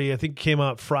story, I think it came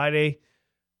out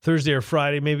Thursday or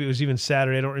Friday, maybe it was even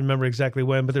Saturday, I don't remember exactly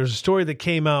when, but there's a story that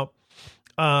came out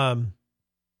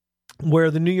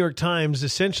where the New York Times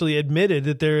essentially admitted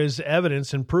that there is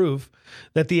evidence and proof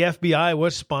that the FBI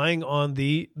was spying on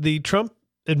the Trump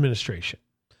administration.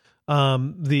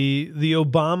 The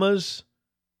Obama's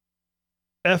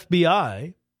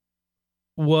FBI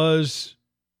was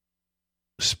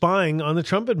spying on the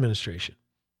Trump administration.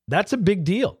 That's a big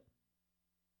deal.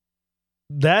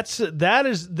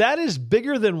 That is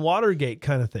bigger than Watergate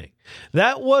kind of thing.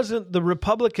 That wasn't the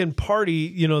Republican Party,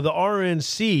 the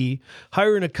RNC,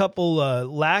 hiring a couple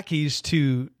lackeys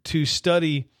to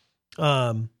study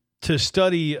a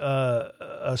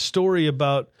story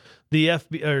about the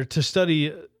FBI, or to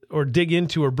study or dig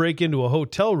into or break into a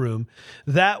hotel room.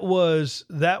 That was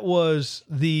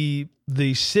the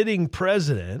sitting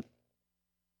president.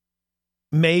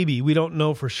 Maybe, we don't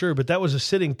know for sure, but that was a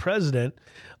sitting president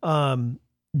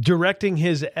directing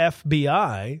his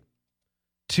FBI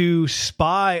to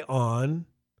spy on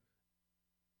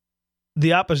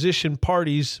the opposition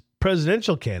party's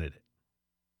presidential candidate.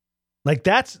 Like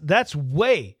that's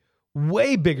way,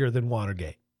 way bigger than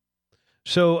Watergate.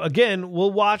 So again,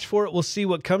 we'll watch for it. We'll see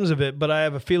what comes of it, but I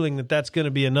have a feeling that that's going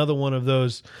to be another one of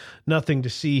those nothing to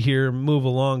see here, move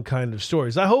along kind of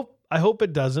stories. I hope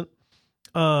it doesn't.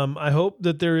 I hope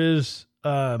that there is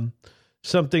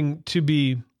something to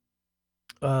be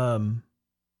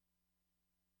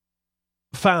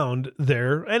found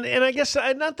there. And I guess,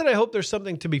 not that I hope there's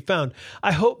something to be found.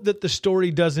 I hope that the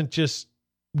story doesn't just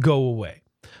go away.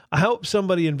 I hope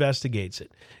somebody investigates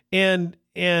it. And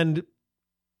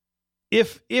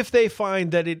if they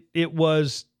find that it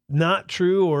was not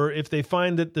true, or if they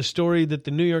find that the story that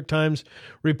the New York Times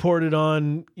reported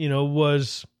on,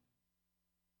 was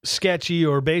sketchy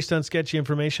or based on sketchy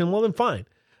information, well then fine.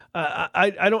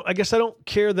 I guess I don't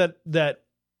care that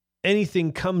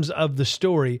anything comes of the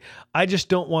story. I just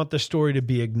don't want the story to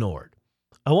be ignored.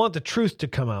 I want the truth to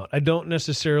come out. I don't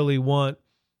necessarily want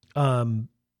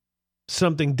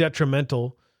something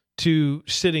detrimental to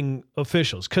sitting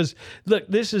officials. Because look,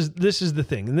 this is the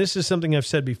thing, and this is something I've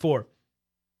said before.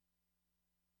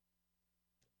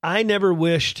 I never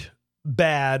wished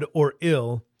bad or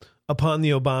ill upon the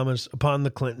Obamas, upon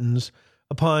the Clintons,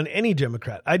 upon any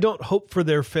Democrat. I don't hope for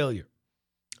their failure.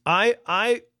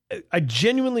 I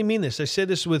genuinely mean this. I say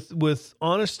this with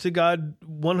honest to God,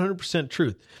 100%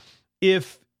 truth.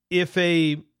 If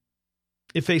a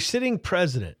sitting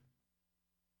president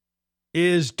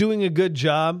is doing a good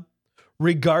job,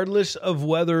 regardless of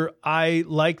whether I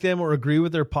like them or agree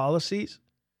with their policies,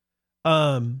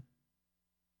 I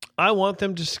want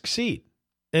them to succeed.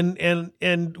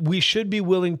 And we should be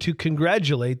willing to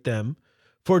congratulate them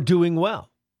for doing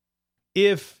well.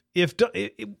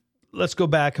 Let's go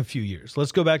back a few years.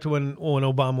 Let's go back to when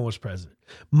Obama was president.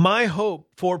 My hope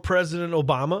for President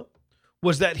Obama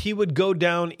was that he would go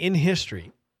down in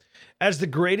history as the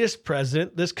greatest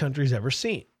president this country's ever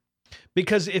seen.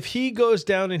 Because if he goes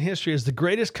down in history as the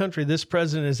greatest country this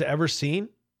president has ever seen,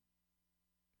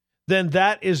 then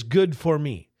that is good for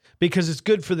me. Because it's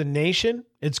good for the nation,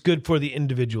 it's good for the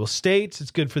individual states,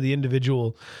 it's good for the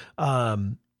individual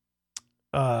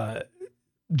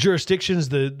jurisdictions,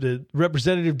 the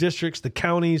representative districts, the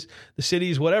counties, the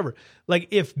cities, whatever. Like,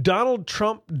 if Donald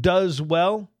Trump does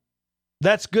well,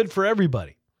 that's good for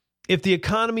everybody. If the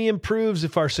economy improves,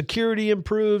 if our security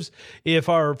improves, if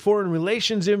our foreign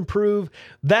relations improve,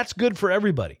 that's good for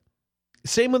everybody.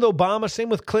 Same with Obama, same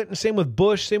with Clinton, same with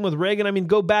Bush, same with Reagan. I mean,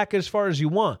 go back as far as you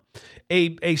want.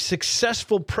 A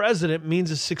successful president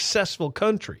means a successful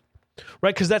country,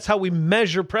 right? Because that's how we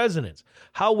measure presidents.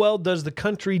 How well does the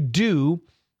country do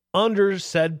under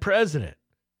said president?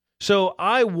 So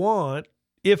I want,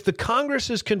 if the Congress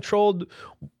is controlled,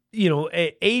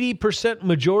 a 80%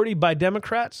 majority by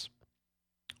Democrats,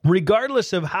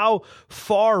 regardless of how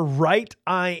far right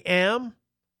I am,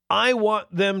 I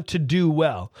want them to do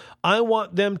well. I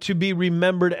want them to be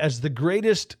remembered as the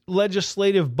greatest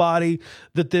legislative body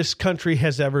that this country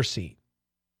has ever seen.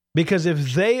 Because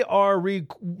if they are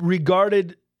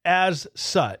regarded as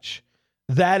such,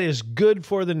 that is good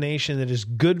for the nation, that is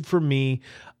good for me,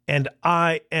 and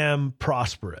I am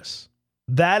prosperous.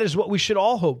 That is what we should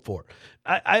all hope for.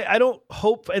 I don't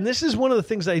hope, and this is one of the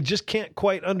things I just can't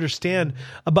quite understand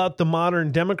about the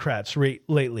modern Democrats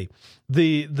lately.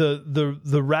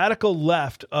 The radical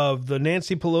left of the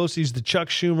Nancy Pelosi's, the Chuck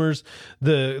Schumers,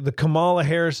 the Kamala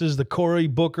Harris's, the Cory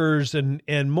Bookers,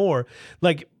 and more,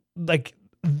 like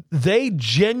they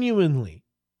genuinely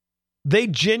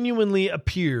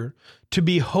appear to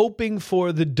be hoping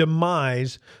for the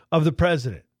demise of the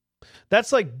president.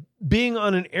 That's like being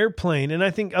on an airplane, and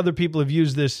I think other people have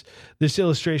used this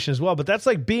illustration as well, but that's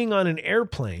like being on an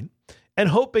airplane and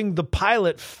hoping the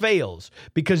pilot fails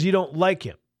because you don't like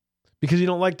him, because you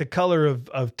don't like the color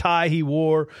of tie he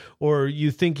wore, or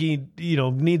you think he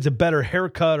needs a better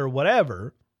haircut or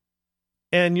whatever,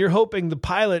 and you're hoping the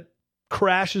pilot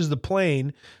crashes the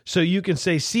plane so you can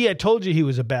say, see, I told you he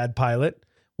was a bad pilot,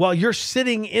 while you're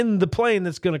sitting in the plane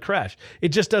that's going to crash. It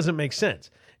just doesn't make sense.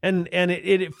 And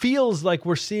it feels like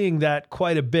we're seeing that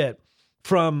quite a bit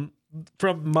from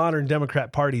modern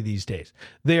Democrat Party these days.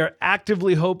 They are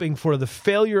actively hoping for the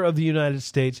failure of the United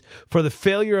States, for the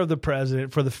failure of the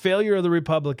president, for the failure of the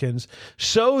Republicans,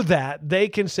 so that they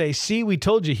can say, see, we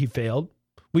told you he failed.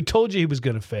 We told you he was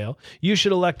going to fail. You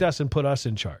should elect us and put us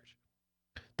in charge.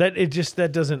 That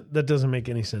doesn't make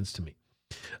any sense to me.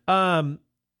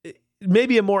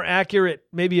 Maybe a more accurate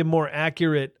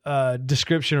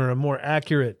description, or a more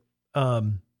accurate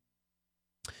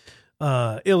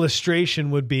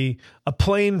illustration would be a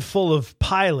plane full of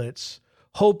pilots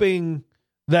hoping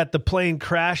that the plane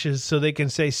crashes so they can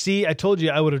say, see, I told you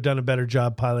I would have done a better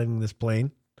job piloting this plane.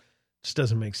 This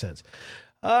doesn't make sense.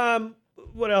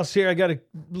 What else here? I got a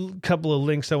couple of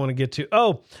links I want to get to.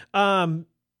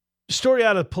 Story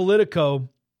out of Politico.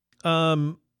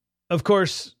 Of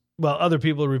course, well, other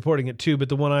people are reporting it too, but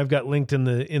the one I've got linked in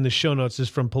the show notes is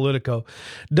from Politico.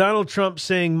 Donald Trump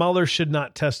saying Mueller should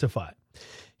not testify.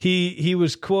 He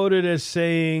was quoted as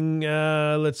saying,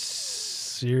 here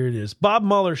it is. Bob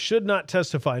Mueller should not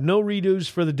testify. No redos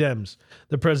for the Dems,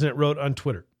 the president wrote on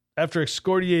Twitter. After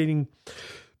excoriating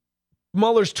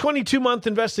Mueller's 22-month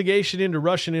investigation into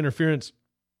Russian interference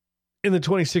in the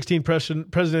 2016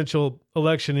 presidential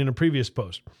election in a previous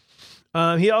post.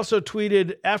 He also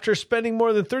tweeted, after spending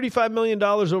more than $35 million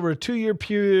over a 2-year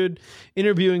period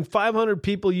interviewing 500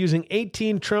 people using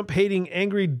 18 Trump-hating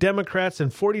angry Democrats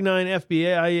and 49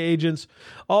 FBI agents,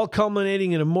 all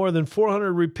culminating in a more than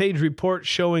 400-page report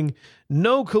showing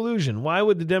no collusion. Why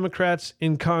would the Democrats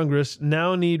in Congress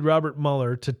now need Robert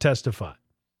Mueller to testify?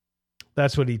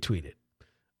 That's what he tweeted.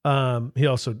 He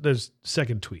also, there's a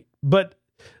second tweet. But,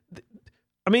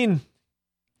 I mean,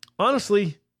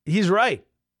 honestly, he's right.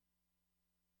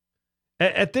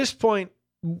 At this point,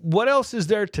 what else is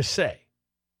there to say?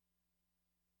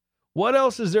 What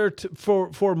else is there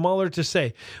for Mueller to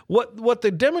say? What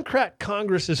the Democrat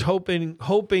Congress is hoping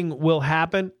will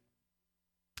happen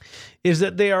is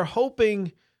that they are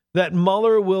hoping that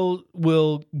Mueller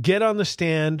will get on the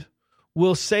stand,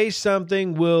 will say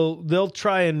something, they'll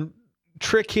try and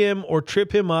trick him or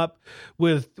trip him up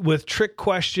with trick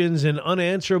questions and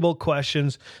unanswerable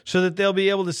questions so that they'll be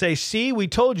able to say, see, we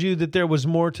told you that there was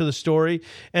more to the story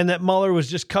and that Mueller was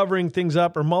just covering things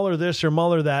up, or Mueller this or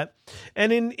Mueller that.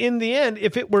 And in the end,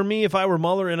 if it were me, if I were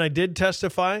Mueller and I did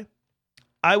testify,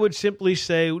 I would simply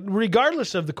say,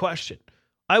 regardless of the question,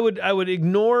 I would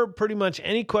ignore pretty much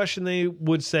any question they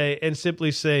would say and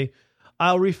simply say,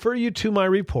 I'll refer you to my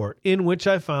report in which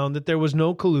I found that there was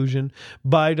no collusion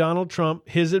by Donald Trump,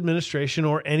 his administration,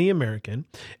 or any American,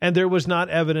 and there was not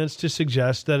evidence to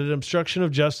suggest that an obstruction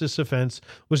of justice offense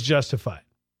was justified.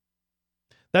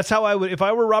 That's how I would, if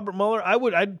I were Robert Mueller,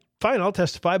 fine, I'll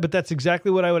testify, but that's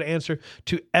exactly what I would answer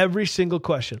to every single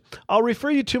question. I'll refer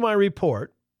you to my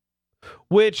report,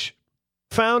 which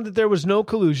found that there was no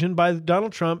collusion by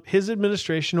Donald Trump, his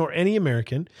administration, or any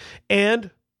American, and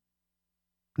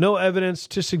no evidence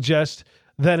to suggest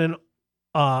that an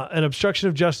obstruction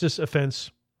of justice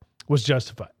offense was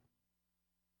justified.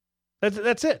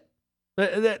 That's it.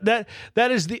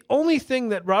 That is the only thing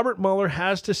that Robert Mueller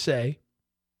has to say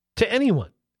to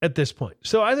anyone at this point.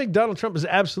 So I think Donald Trump is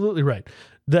absolutely right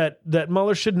that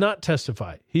Mueller should not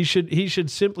testify. He should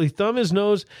simply thumb his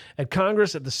nose at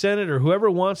Congress, at the Senate, or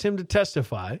whoever wants him to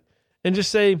testify, and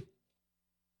just say,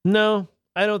 "No,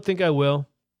 I don't think I will."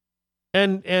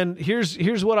 And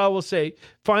here's what I will say.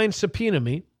 Fine, subpoena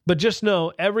me, but just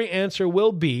know every answer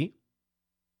will be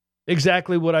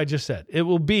exactly what I just said. It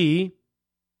will be,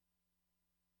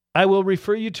 I will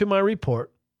refer you to my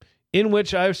report in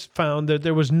which I found that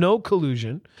there was no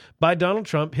collusion by Donald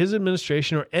Trump, his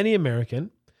administration, or any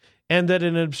American, and that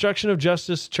an obstruction of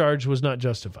justice charge was not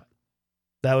justified.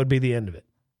 That would be the end of it.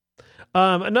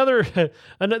 We're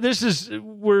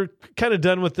kind of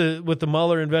done with the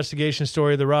Mueller investigation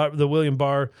story, the William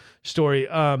Barr story.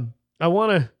 I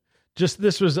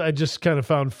just kind of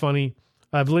found funny.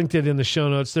 I've linked it in the show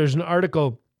notes. There's an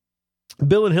article.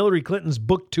 Bill and Hillary Clinton's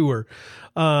book tour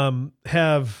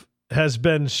has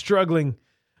been struggling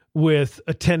with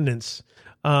attendance.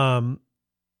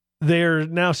 They're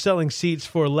now selling seats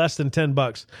for less than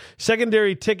 $10.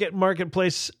 Secondary ticket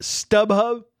marketplace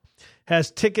StubHub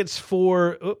has tickets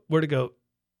for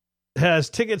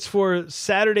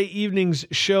Saturday evening's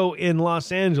show in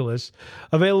Los Angeles,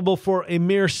 available for a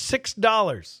mere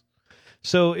 $6.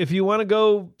 So if you want to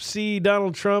go see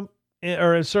Bill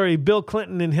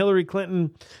Clinton and Hillary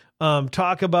Clinton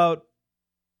talk about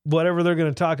whatever they're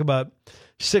going to talk about,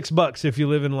 $6 if you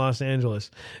live in Los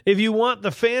Angeles. If you want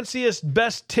the fanciest,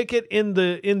 best ticket in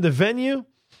the venue,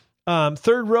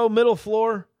 third row middle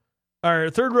floor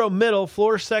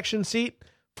floor section seat,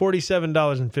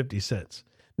 $47.50.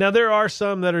 Now there are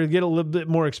some that get a little bit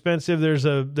more expensive. There's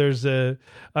a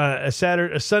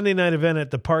Sunday night event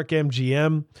at the Park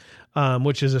MGM,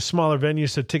 which is a smaller venue,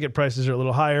 so ticket prices are a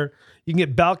little higher. You can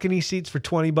get balcony seats for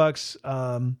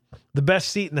 $20. The best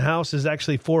seat in the house is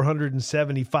actually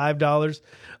 $475,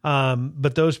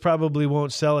 but those probably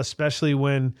won't sell, especially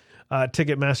when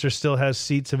Ticketmaster still has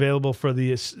seats available for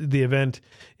the event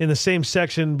in the same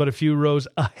section, but a few rows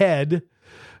ahead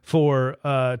for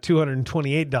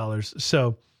 $228.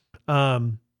 So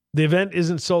the event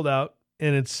isn't sold out,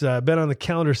 and it's been on the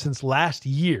calendar since last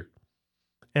year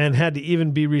and had to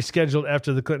even be rescheduled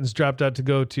after the Clintons dropped out to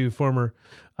go to former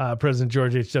President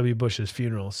George H.W. Bush's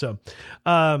funeral. So,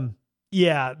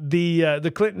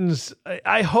 the Clintons,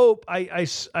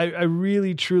 I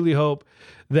really, truly hope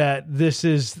that this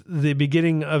is the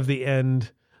beginning of the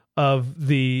end of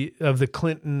the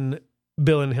Clinton,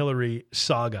 Bill and Hillary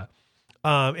saga.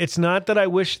 It's not that I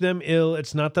wish them ill.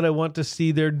 It's not that I want to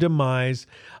see their demise.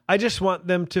 I just want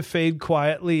them to fade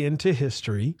quietly into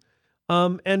history,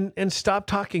 and stop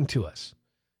talking to us.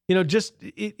 Just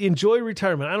enjoy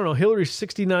retirement. I don't know. Hillary's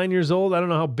 69 years old. I don't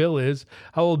know how old Bill is.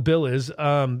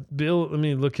 Bill, let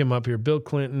me look him up here. Bill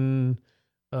Clinton.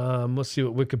 Let's see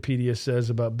what Wikipedia says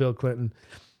about Bill Clinton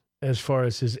as far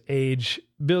as his age.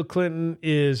 Bill Clinton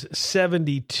is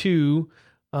 72,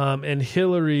 and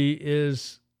Hillary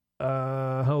is,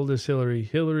 how old is Hillary?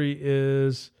 Hillary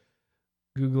is,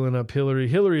 Googling up Hillary.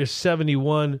 Hillary is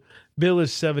 71. Bill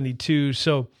is 72.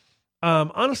 So,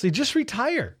 honestly, just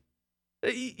retire.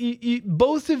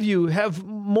 Both of you have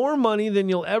more money than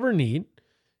you'll ever need,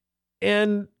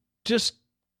 and just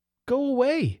go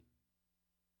away.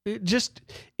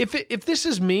 If this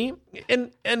is me,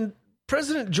 and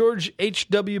President George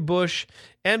H.W. Bush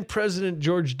and President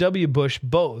George W. Bush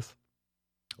both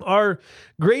are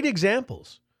great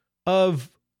examples of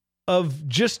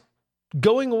just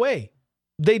going away.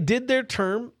 They did their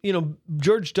term.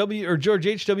 George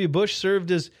H.W. Bush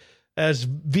served as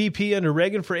VP under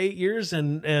Reagan for 8 years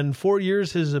and 4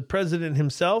 years as a president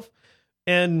himself.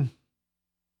 And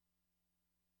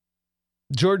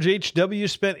George H.W.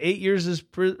 spent 8 years as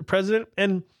president,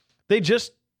 and they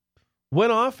just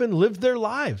went off and lived their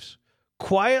lives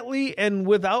quietly and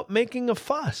without making a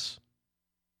fuss.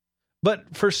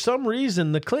 But for some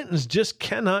reason, the Clintons just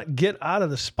cannot get out of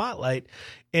the spotlight.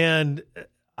 And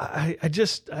I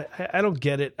don't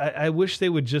get it. I wish they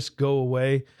would just go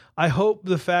away. I hope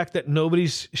the fact that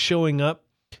nobody's showing up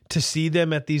to see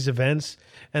them at these events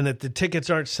and that the tickets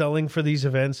aren't selling for these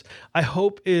events, I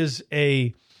hope is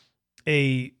a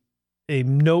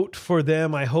note for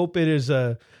them. I hope it is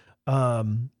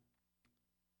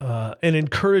an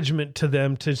encouragement to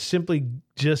them to simply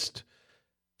just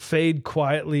fade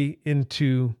quietly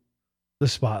into the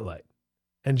spotlight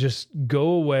and just go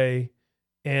away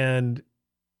and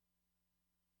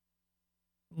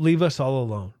leave us all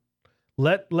alone.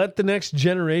 Let the next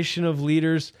generation of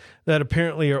leaders that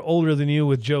apparently are older than you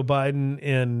with Joe Biden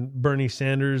and Bernie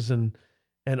Sanders and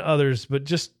others, but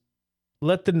just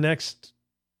let the next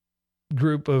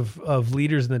group of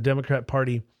leaders in the Democrat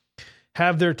Party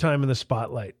have their time in the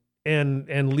spotlight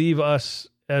and leave us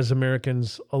as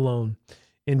Americans alone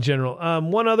in general.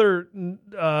 One other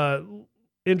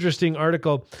interesting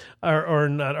article, or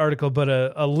not article, but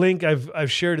a link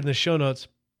I've shared in the show notes.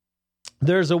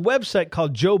 There's a website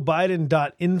called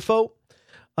joebiden.info,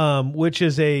 which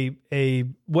is a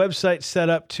website set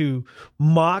up to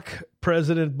mock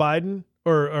President Biden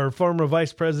or former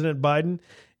Vice President Biden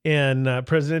and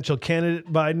presidential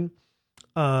candidate Biden.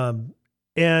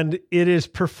 And it is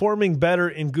performing better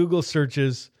in Google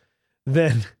searches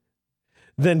than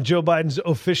Joe Biden's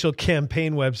official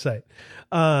campaign website.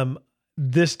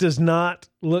 This does not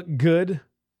look good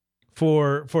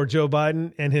for Joe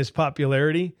Biden and his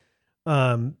popularity.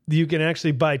 You can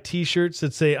actually buy T-shirts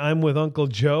that say "I'm with Uncle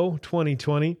Joe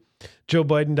 2020."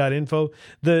 JoeBiden.info.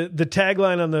 The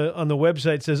tagline on the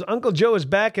website says, "Uncle Joe is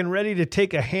back and ready to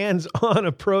take a hands-on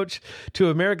approach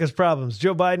to America's problems.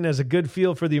 Joe Biden has a good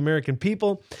feel for the American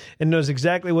people and knows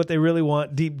exactly what they really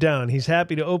want deep down. He's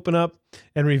happy to open up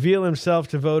and reveal himself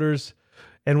to voters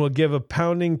and will give a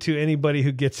pounding to anybody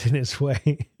who gets in his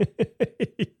way."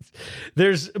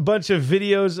 There's a bunch of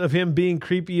videos of him being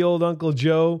creepy old Uncle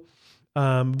Joe,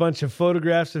 a bunch of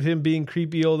photographs of him being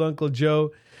creepy old Uncle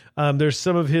Joe. There's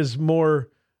some of his more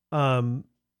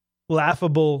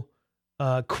laughable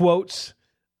quotes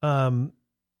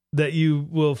that you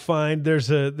will find. There's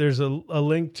a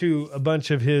link to a bunch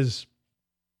of his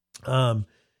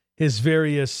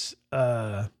various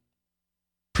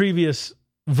previous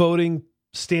voting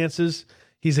stances.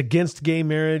 He's against gay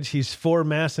marriage. He's for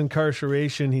mass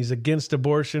incarceration. He's against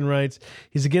abortion rights.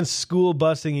 He's against school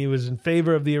busing. He was in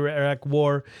favor of the Iraq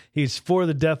War. He's for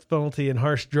the death penalty and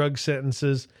harsh drug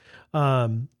sentences.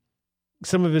 Some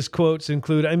of his quotes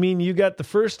include, "I mean, you got the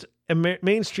first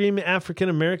mainstream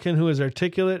African-American who is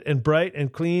articulate and bright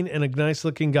and clean and a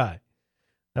nice-looking guy."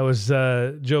 That was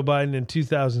Joe Biden in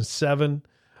 2007.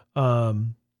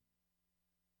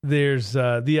 There's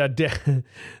the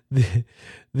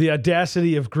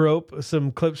audacity of grope,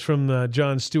 some clips from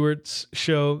Jon Stewart's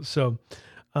show. So,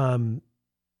 go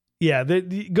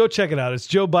check it out. It's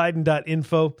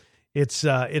joebiden.info.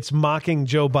 It's mocking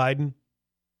Joe Biden.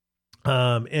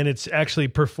 And it's actually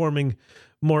performing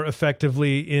more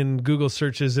effectively in Google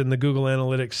searches and the Google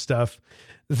Analytics stuff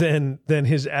than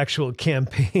his actual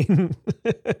campaign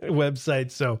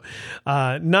website. So,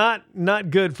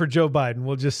 not good for Joe Biden.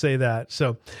 We'll just say that.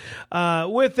 So,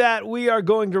 with that, we are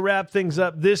going to wrap things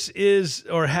up. This is,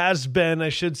 or has been, I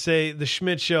should say, The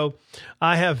Schmidt Show.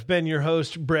 I have been your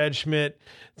host, Brad Schmidt.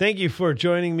 Thank you for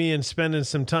joining me and spending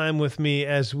some time with me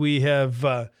as we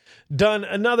have done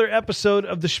another episode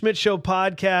of the Schmidt Show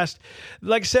podcast.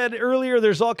 Like I said earlier,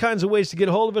 there's all kinds of ways to get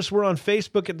a hold of us. We're on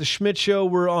Facebook at the Schmidt Show.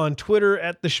 We're on Twitter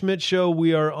at the Schmidt Show.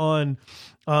 We are on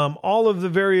all of the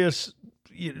various,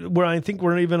 where I think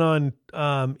we're even on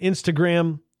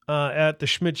Instagram at the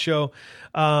Schmidt Show.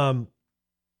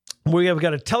 We have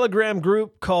got a Telegram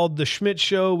group called The Schmidt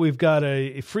Show. We've got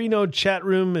a Freenode chat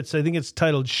room. I think it's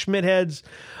titled Schmidt Heads.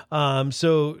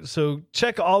 So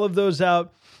check all of those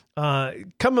out.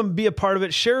 Come and be a part of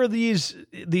it. Share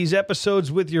these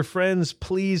episodes with your friends,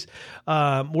 please.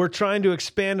 We're trying to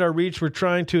expand our reach. We're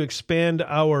trying to expand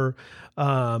our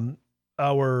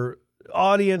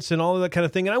audience and all of that kind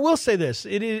of thing. And I will say this,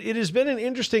 it has been an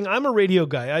interesting, I'm a radio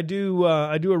guy. I do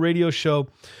a radio show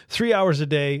 3 hours a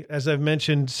day, as I've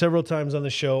mentioned several times on the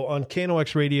show, on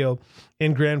KNOX Radio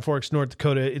in Grand Forks, North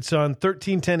Dakota. It's on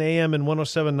 1310 AM and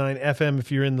 107.9 FM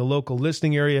if you're in the local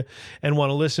listening area and want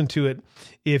to listen to it.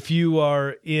 If you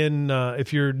are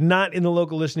if you're not in the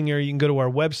local listening area, you can go to our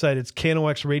website. It's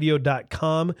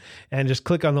knoxradio.com and just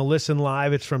click on the listen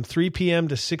live. It's from 3 p.m.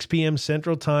 to 6 p.m.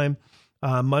 Central Time,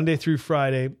 Monday through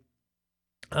Friday.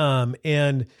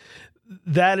 And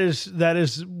that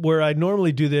is where I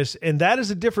normally do this. And that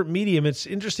is a different medium. It's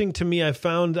interesting to me. I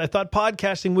thought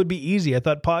podcasting would be easy. I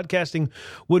thought podcasting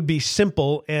would be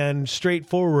simple and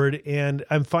straightforward. And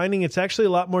I'm finding it's actually a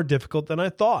lot more difficult than I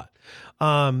thought.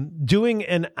 Doing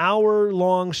an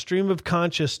hour-long stream of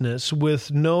consciousness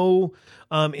with no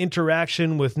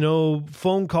interaction, with no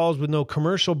phone calls, with no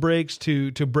commercial breaks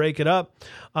to break it up,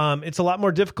 it's a lot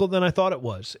more difficult than I thought it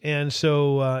was. And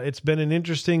so it's been an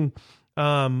interesting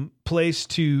place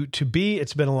to be.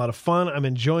 It's been a lot of fun. I'm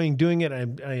enjoying doing it.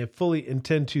 I fully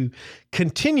intend to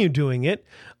continue doing it.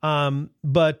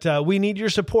 But we need your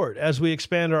support as we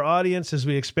expand our audience, as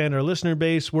we expand our listener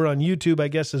base. We're on YouTube, I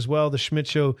guess, as well, the Schmidt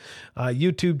Show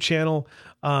YouTube channel.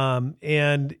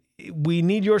 And we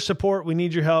need your support. We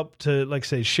need your help to, like I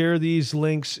say, share these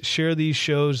links, share these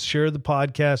shows, share the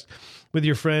podcast with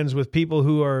your friends, with people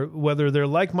who are, whether they're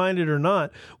like-minded or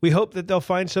not. We hope that they'll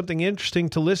find something interesting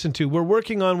to listen to. We're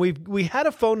working on, we had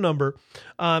a phone number,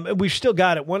 and we've still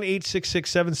got it,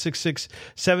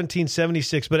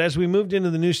 1-866-766-1776. But as we moved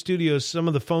into the new studios, some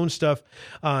of the phone stuff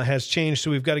has changed, so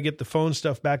we've got to get the phone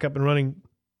stuff back up and running.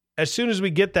 As soon as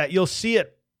we get that, you'll see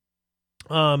it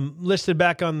listed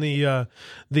back on the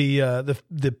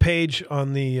page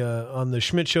on the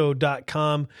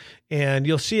schmidtshow.com, and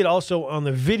you'll see it also on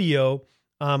the video.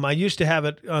 I used to have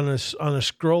it on a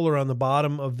scroller on the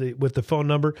bottom with the phone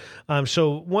number.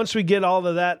 So once we get all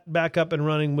of that back up and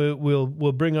running,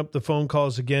 we'll bring up the phone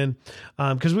calls again,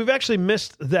 because we've actually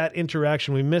missed that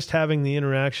interaction. We missed having the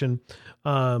interaction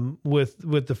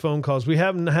with the phone calls. We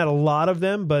haven't had a lot of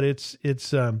them, but it's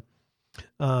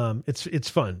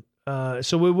fun.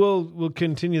 So we'll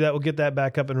continue that. We'll get that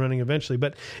back up and running eventually.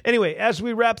 But anyway, as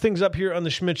we wrap things up here on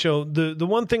the Schmidt Show, the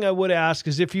one thing I would ask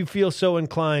is, if you feel so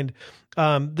inclined,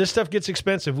 this stuff gets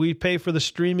expensive. We pay for the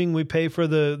streaming, we pay for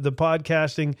the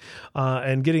podcasting,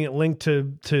 and getting it linked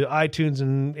to iTunes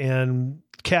and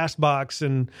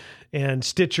Castbox and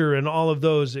Stitcher and all of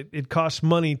those. It costs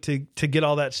money to get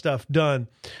all that stuff done.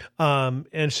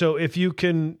 And so if you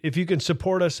can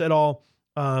support us at all,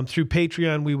 through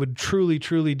Patreon, we would truly,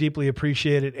 truly, deeply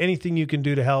appreciate it. Anything you can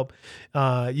do to help.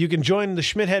 You can join the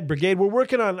Schmidt Head Brigade. We're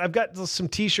working on, I've got some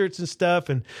t-shirts and stuff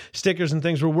and stickers and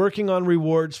things. We're working on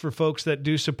rewards for folks that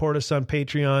do support us on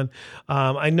Patreon.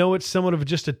 I know it's somewhat of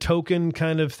just a token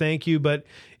kind of thank you, but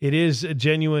it is a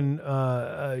genuine,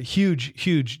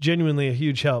 genuinely a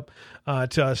huge help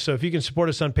to us. So if you can support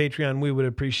us on Patreon, we would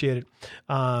appreciate it.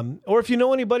 Or if you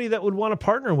know anybody that would want to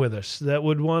partner with us, that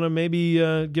would want to maybe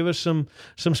give us some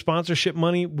sponsorship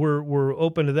money, we're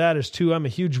open to that as too. I'm a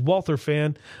huge Walther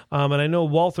fan, and I know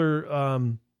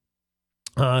Walther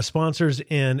sponsors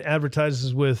and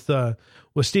advertises with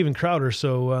Steven Crowder.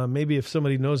 So maybe if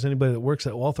somebody knows anybody that works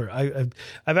at Walther, I've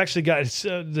actually got.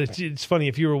 It's funny,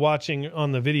 if you were watching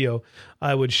on the video,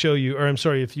 I would show you. Or I'm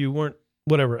sorry, if you weren't.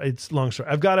 Whatever. It's long story.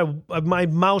 I've got my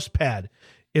mouse pad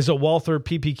is a Walther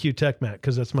PPQ TechMat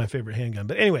because that's my favorite handgun.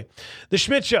 But anyway, the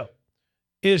Schmidt Show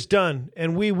is done,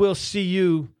 and we will see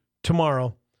you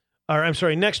tomorrow. Or I'm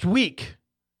sorry, next week.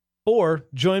 Or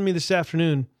join me this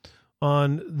afternoon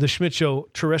on the Schmidt Show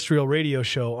terrestrial radio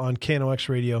show on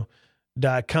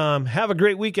knoxradio.com. Have a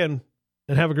great weekend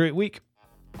and have a great week.